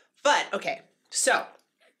 But, okay. So,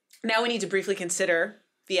 now we need to briefly consider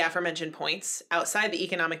the aforementioned points. Outside the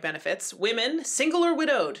economic benefits, women, single or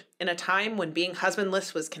widowed, in a time when being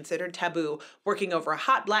husbandless was considered taboo, working over a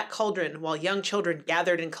hot black cauldron while young children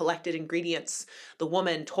gathered and collected ingredients. The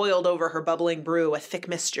woman toiled over her bubbling brew, a thick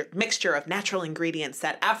mixture of natural ingredients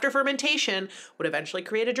that, after fermentation, would eventually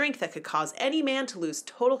create a drink that could cause any man to lose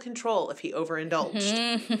total control if he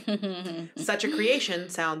overindulged. Such a creation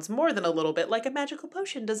sounds more than a little bit like a magical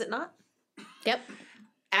potion, does it not? Yep.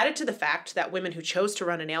 Added to the fact that women who chose to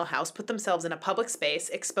run an alehouse put themselves in a public space,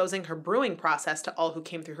 exposing her brewing process to all who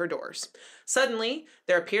came through her doors. Suddenly,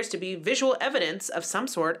 there appears to be visual evidence of some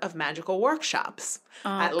sort of magical workshops.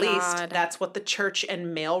 At least, that's what the church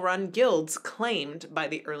and male-run guilds claimed by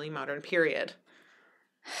the early modern period.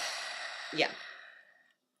 Yeah.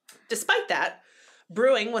 Despite that,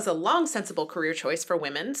 brewing was a long sensible career choice for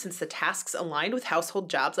women since the tasks aligned with household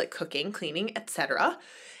jobs like cooking, cleaning, etc.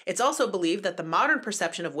 It's also believed that the modern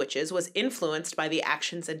perception of witches was influenced by the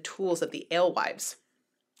actions and tools of the alewives.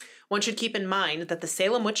 One should keep in mind that the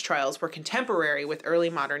Salem witch trials were contemporary with early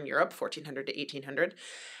modern Europe, 1400 to 1800,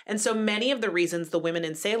 and so many of the reasons the women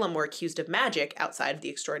in Salem were accused of magic, outside of the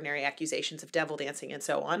extraordinary accusations of devil dancing and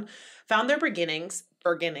so on, found their beginnings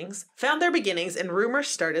and rumors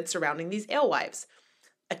started surrounding these alewives.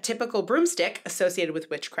 A typical broomstick associated with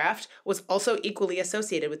witchcraft was also equally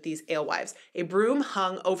associated with these alewives. A broom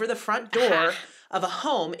hung over the front door of a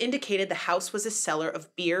home indicated the house was a cellar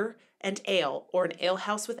of beer and ale, or an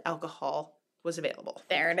alehouse with alcohol was available.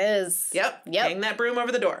 There it is. Yep. Hang that broom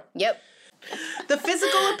over the door. Yep. The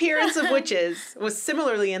physical appearance of witches was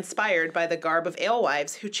similarly inspired by the garb of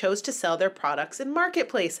alewives who chose to sell their products in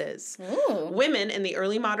marketplaces. Ooh. Women in the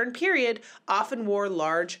early modern period often wore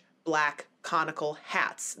large, black, conical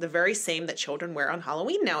hats, the very same that children wear on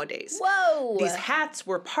Halloween nowadays. Whoa. These hats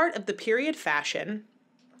were part of the period fashion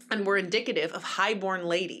and were indicative of high-born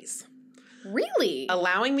ladies, Really?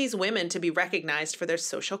 allowing these women to be recognized for their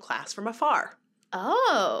social class from afar.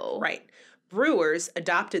 Oh. Right. Brewers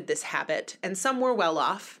adopted this habit, and some were well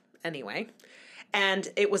off anyway. And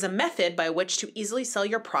it was a method by which to easily sell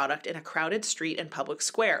your product in a crowded street and public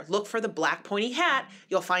square. Look for the black pointy hat,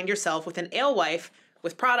 you'll find yourself with an alewife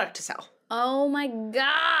with product to sell. Oh my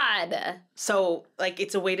God. So, like,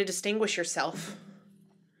 it's a way to distinguish yourself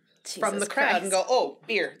from the Jesus crowd Christ. and go, oh,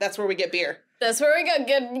 beer. That's where we get beer. That's where we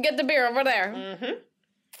go. Get the beer over there.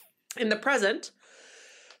 In the present,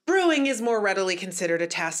 brewing is more readily considered a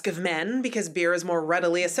task of men because beer is more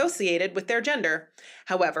readily associated with their gender.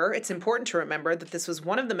 However, it's important to remember that this was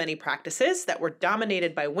one of the many practices that were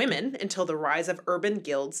dominated by women until the rise of urban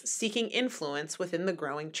guilds seeking influence within the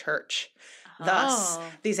growing church. Thus,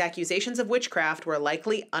 these accusations of witchcraft were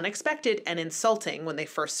likely unexpected and insulting when they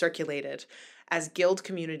first circulated. As guild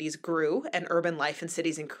communities grew and urban life in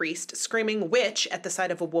cities increased, screaming witch at the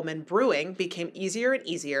sight of a woman brewing became easier and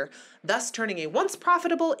easier, thus turning a once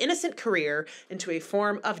profitable, innocent career into a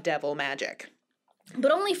form of devil magic.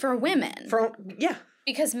 But only for women.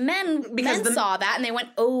 Because men saw that and they went,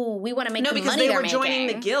 oh, we want to make the money because they're they were making. joining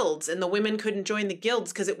the guilds, and the women couldn't join the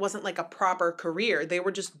guilds because it wasn't like a proper career. They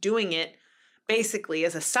were just doing it basically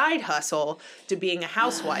as a side hustle to being a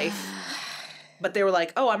housewife. But they were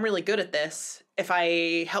like, oh, I'm really good at this. If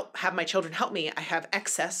I have my children help me, I have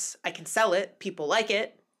excess. I can sell it. People like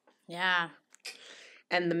it. Yeah.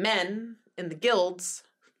 And the men in the guilds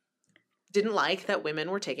didn't like that women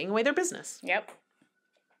were taking away their business. Yep.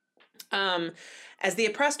 As the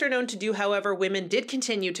oppressed are known to do, however, women did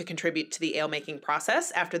continue to contribute to the ale-making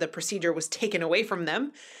process after the procedure was taken away from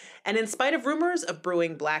them, and in spite of rumors of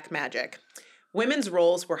brewing black magic. Women's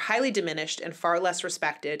roles were highly diminished and far less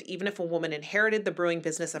respected. Even if a woman inherited the brewing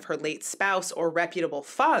business of her late spouse or reputable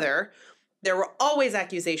father, there were always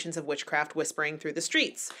accusations of witchcraft whispering through the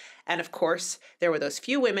streets. And of course, there were those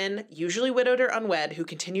few women, usually widowed or unwed, who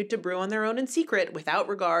continued to brew on their own in secret without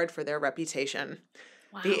regard for their reputation.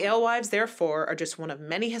 Wow. The alewives, therefore, are just one of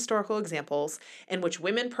many historical examples in which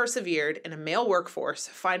women persevered in a male workforce,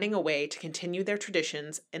 finding a way to continue their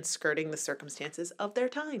traditions and skirting the circumstances of their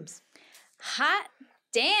times. Hot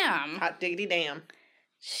damn. Hot diggity damn.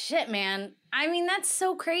 Shit, man. I mean, that's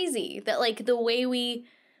so crazy that, like, the way we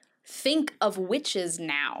think of witches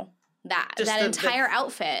now, that entire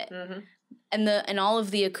outfit and all of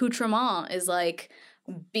the accoutrement is, like,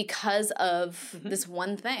 because of this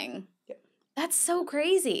one thing. Yep. That's so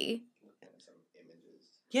crazy.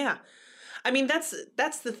 Yeah. I mean,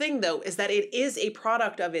 that's the thing, though, is that it is a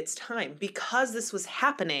product of its time. Because this was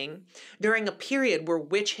happening during a period where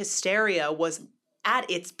witch hysteria was at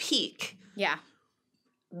its peak. Yeah.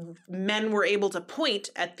 men were able to point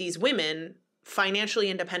at these women, financially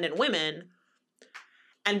independent women,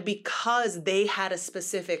 and because they had a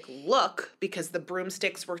specific look, because the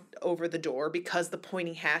broomsticks were over the door, because the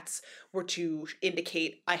pointy hats were to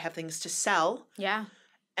indicate I have things to sell, Yeah.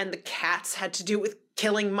 and the cats had to do with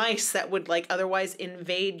killing mice that would like otherwise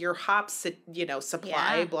invade your hops,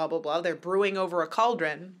 supply, Yeah. blah, blah, blah. They're brewing over a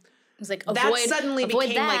cauldron. It was like, That suddenly avoid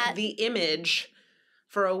became that. like the image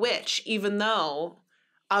for a witch, even though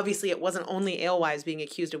obviously it wasn't only alewives being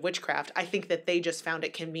accused of witchcraft. I think that they just found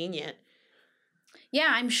it convenient. Yeah,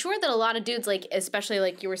 I'm sure that a lot of dudes, like, especially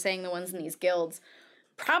like you were saying, the ones in these guilds,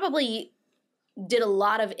 probably did a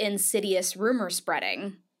lot of insidious rumor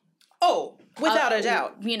spreading. Oh, without a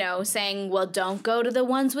doubt. You know, saying, well, don't go to the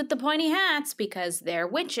ones with the pointy hats because they're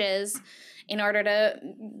witches, in order to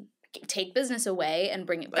take business away and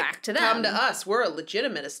bring it back to them. Come to us. We're a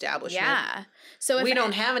legitimate establishment. Yeah. So if We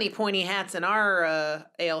don't have any pointy hats in our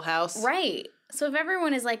ale house. Right. So if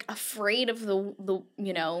everyone is like afraid of the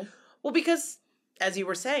Well, because as you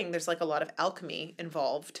were saying, there's like a lot of alchemy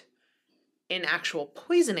involved in actual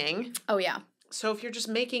poisoning. oh yeah. So if you're just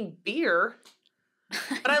making beer.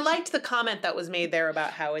 But I liked the comment that was made there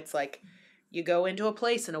about how it's like you go into a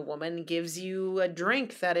place and a woman gives you a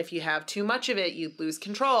drink that if you have too much of it, you lose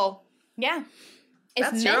control. Yeah.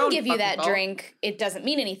 If That's your men own give you fucking that fault. drink, it doesn't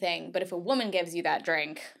mean anything. But if a woman gives you that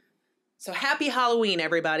drink, So happy Halloween,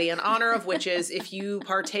 everybody, in honor of witches. If you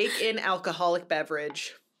partake in alcoholic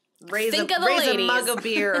beverage, raise Think a of the ladies. mug of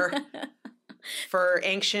beer for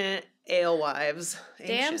ancient alewives.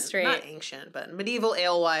 Damn straight. Not ancient, but medieval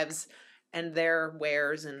alewives and their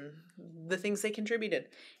wares and the things they contributed.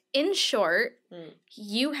 in short,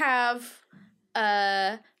 you have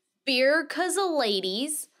beer 'cause of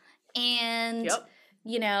ladies and,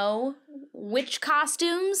 Yep. witch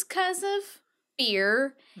costumes 'cause of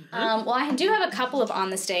beer. Well, I do have a couple of on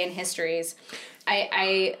this day in histories.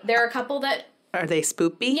 There are a couple that, Are they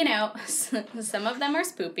spoopy? some of them are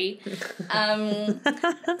spoopy.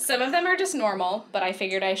 Some of them are just normal, but I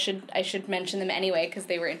figured I should mention them anyway because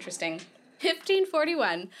they were interesting.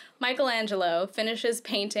 1541, Michelangelo finishes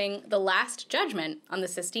painting The Last Judgment on the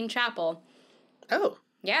Sistine Chapel. Oh.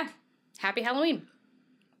 Yeah, happy Halloween.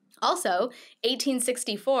 Also,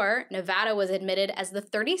 1864, Nevada was admitted as the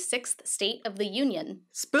 36th state of the Union.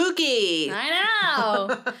 Spooky! I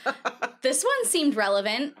know! This one seemed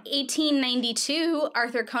relevant. 1892,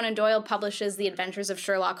 Arthur Conan Doyle publishes The Adventures of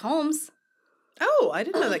Sherlock Holmes. Oh, I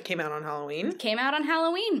didn't know that came out on Halloween. Came out on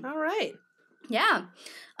Halloween. All right. Yeah.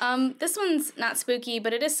 This one's not spooky,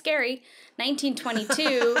 but it is scary.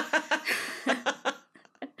 1922,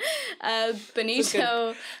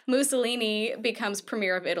 Benito Mussolini becomes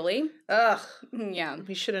premier of Italy. Ugh, Yeah,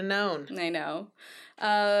 we should have known. I know.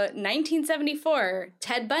 1974,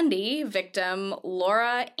 Ted Bundy, victim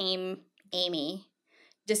Laura Amy,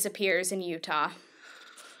 disappears in Utah.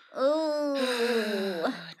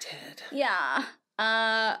 Oh, Ted. yeah.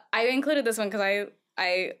 I included this one because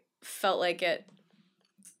I felt like it,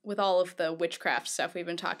 with all of the witchcraft stuff we've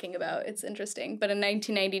been talking about, it's interesting. But in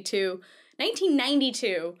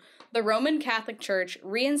 1992, the Roman Catholic Church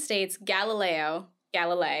reinstates Galilei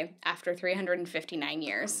after 359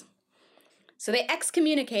 years. So they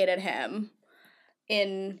excommunicated him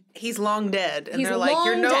He's long dead. And He's they're like,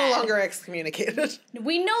 you're long no dead. longer excommunicated.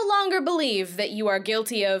 We no longer believe that you are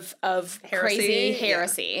guilty of crazy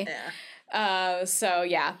heresy. Yeah. So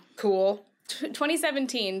yeah. Cool.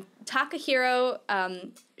 2017, Takahiro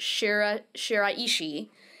Shiraishi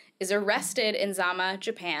is arrested in Zama,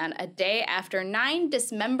 Japan, a day after 9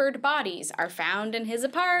 dismembered bodies are found in his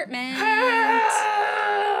apartment.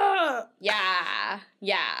 Yeah.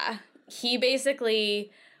 He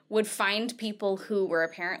basically would find people who were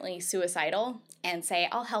apparently suicidal and say,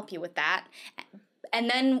 I'll help you with that. And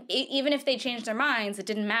then even if they changed their minds, it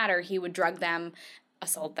didn't matter. He would drug them,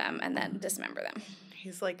 assault them, and then dismember them.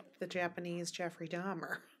 He's like the Japanese Jeffrey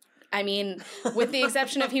Dahmer. I mean, with the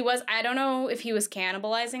exception of I don't know if he was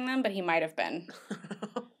cannibalizing them, but he might have been.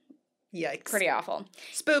 Yikes. Pretty awful.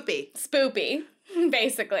 Spoopy.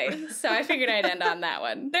 Basically. So I figured I'd end on that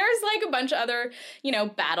one. There's like a bunch of other,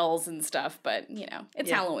 battles and stuff, but, it's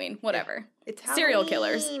Yeah. Halloween. Whatever. It's Serial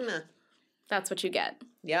killers. Halloween. That's what you get.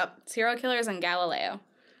 Yep. Serial killers and Galileo.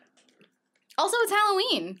 Also, it's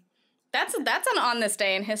Halloween. That's an on this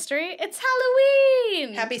day in history. It's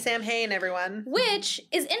Halloween! Happy Samhain, everyone. Which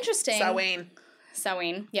is interesting.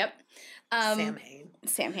 Samhain, yep.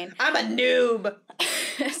 Samhain. I'm a noob.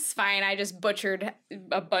 It's fine. I just butchered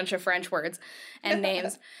a bunch of French words and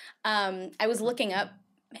names. I was looking up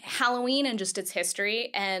Halloween and just its history,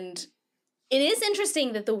 and it is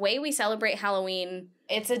interesting that the way we celebrate Halloween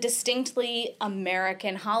It's a distinctly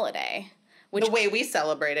American holiday. Which The way we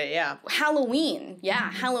celebrate it, yeah. Halloween,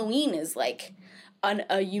 Halloween is like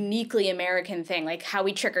a uniquely American thing, like how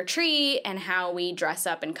we trick or treat and how we dress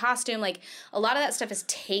up in costume. Like a lot of that stuff is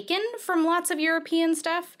taken from lots of European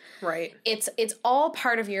stuff. Right. It's all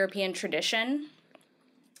part of European tradition,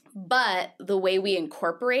 but the way we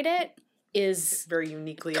incorporate it is Very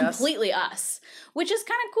uniquely completely us, which is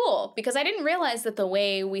kind of cool because I didn't realize that the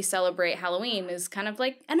way we celebrate Halloween is kind of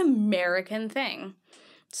like an American thing.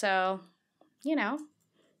 So, you know,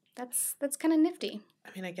 that's kind of nifty. I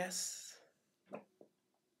mean, I guess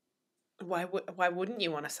why wouldn't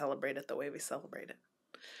you want to celebrate it the way we celebrate it?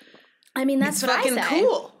 I mean, that's It's what I fucking say.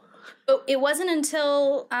 cool. But it wasn't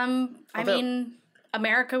until Although-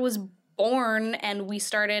 America was born and we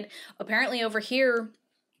started apparently over here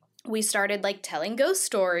we started like telling ghost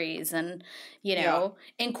stories and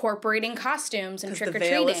incorporating costumes and 'Cause trick the or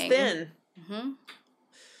veil is treating. thin. Mm-hmm.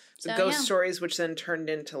 The So, ghost yeah. stories, which then turned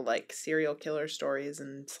into like serial killer stories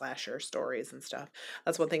and slasher stories and stuff.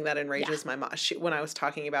 That's one thing that enrages my mom. When I was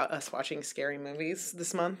talking about us watching scary movies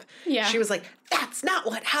this month, Yeah. she was like, "That's not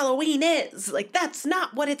what Halloween is. Like, that's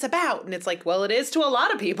not what it's about." And it's like, well, it is to a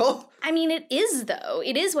lot of people. I mean, it is though.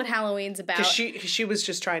 It is what Halloween's about. Because she was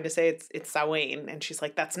just trying to say it's Samhain, and she's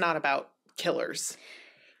like, that's not about killers.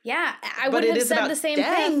 Yeah, I But would it have is said about the same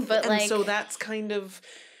death, thing, but and like, so that's kind of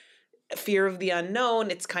fear of the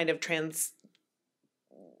unknown. It's kind of transpired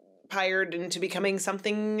into becoming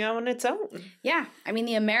something on its own. yeah. I mean,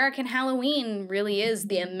 the American Halloween really is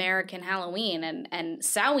the American Halloween, and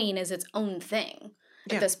Samhain is its own thing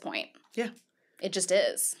Yeah. at this point. Yeah. It just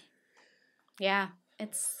is. Yeah,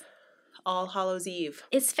 it's All Hallows Eve.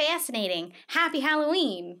 fascinating. Happy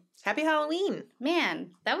Halloween. Happy Halloween.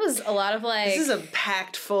 Man, that was a lot of like. This is a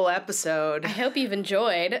packed full episode. I hope you've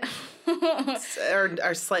enjoyed.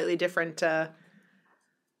 Our slightly different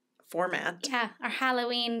format. Yeah, our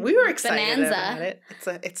Halloween. We were excited bonanza. about it.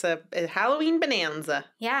 It's a Halloween bonanza.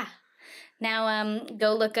 Yeah. Now,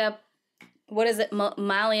 go look up. What is it?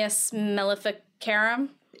 Malleus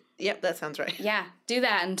Maleficarum. Yep, that sounds right. Yeah, do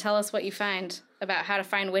that and tell us what you find about how to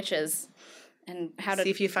find witches and how to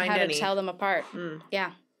See if you find how any. to tell them apart.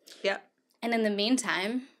 Yeah. Yep. And in the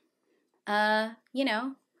meantime,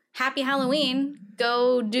 happy Halloween.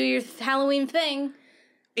 Go do your Halloween thing.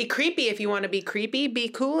 Be creepy if you want to be creepy. Be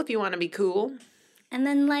cool if you want to be cool. And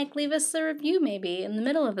then, leave us a review maybe in the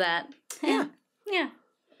middle of that. Yeah. Yeah.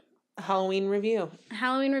 A Halloween review. A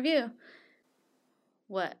Halloween review.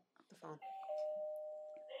 What? The phone.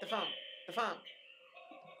 The phone. The phone.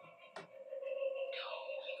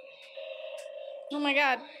 Oh my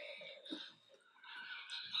god.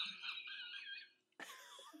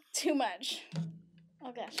 Too much.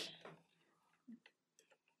 Oh gosh.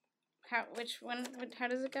 Which one, how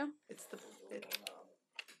does it go? It's the...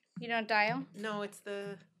 You don't dial? no, it's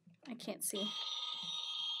the... I can't see.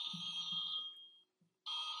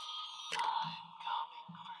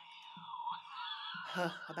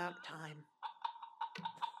 About time.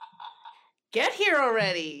 Get here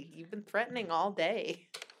already. You've been threatening all day.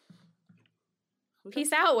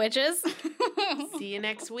 Peace out, witches. See you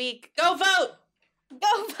next week. Go vote!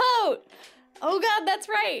 Go vote! Oh god, that's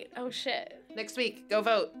right. Oh shit. Next week, go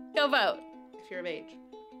vote Go vote. if you're of age.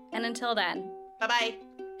 And until then, Bye-bye.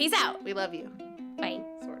 peace out. We love you. Bye.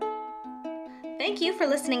 Sort of. Thank you for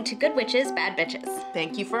listening to Good Witches, Bad Bitches.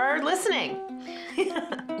 Thank you for listening.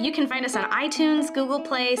 You can find us on iTunes, Google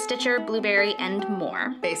Play, Stitcher, Blueberry, and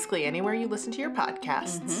more. Basically anywhere you listen to your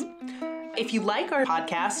podcasts. If you like our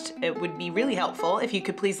podcast, it would be really helpful if you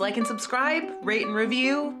could please like and subscribe, rate and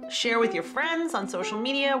review, share with your friends on social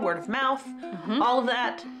media, word of mouth, all of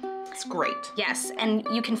that. It's great. Yes, and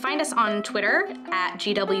you can find us on Twitter at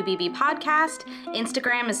GWBB Podcast.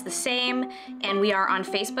 Instagram is the same, and we are on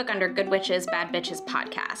Facebook under Good Witches, Bad Bitches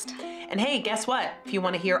Podcast. And hey, guess what? If you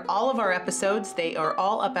want to hear all of our episodes, they are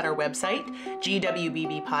all up at our website,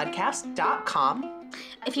 gwbbpodcast.com.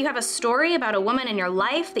 If you have a story about a woman in your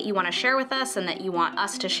life that you want to share with us and that you want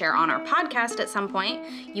us to share on our podcast at some point,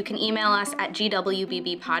 you can email us at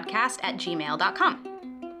gwbbpodcast@gmail.com.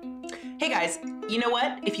 Hey guys, you know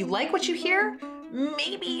what? If you like what you hear,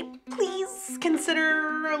 maybe please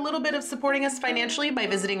consider a little bit of supporting us financially by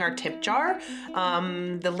visiting our tip jar.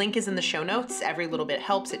 The link is in the show notes. Every little bit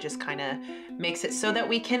helps. It just kind of makes it so that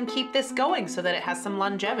we can keep this going, so that it has some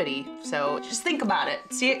longevity. So just think about it.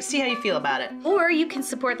 See how you feel about it. Or you can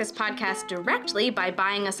support this podcast directly by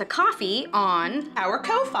buying us a coffee on Our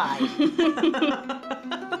Ko-Fi.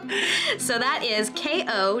 So that is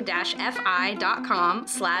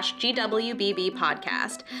ko-fi.com/GWBB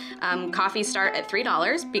podcast. Coffees start at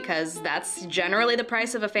 $3 because that's generally the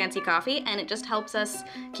price of a fancy coffee, and it just helps us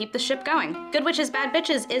keep the ship going. Good Witches, Bad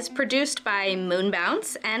Bitches is produced by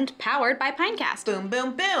Moonbounce and powered by Pinecast. Boom,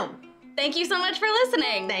 boom, boom. Thank you so much for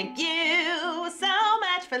listening. Thank you so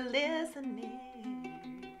much for listening.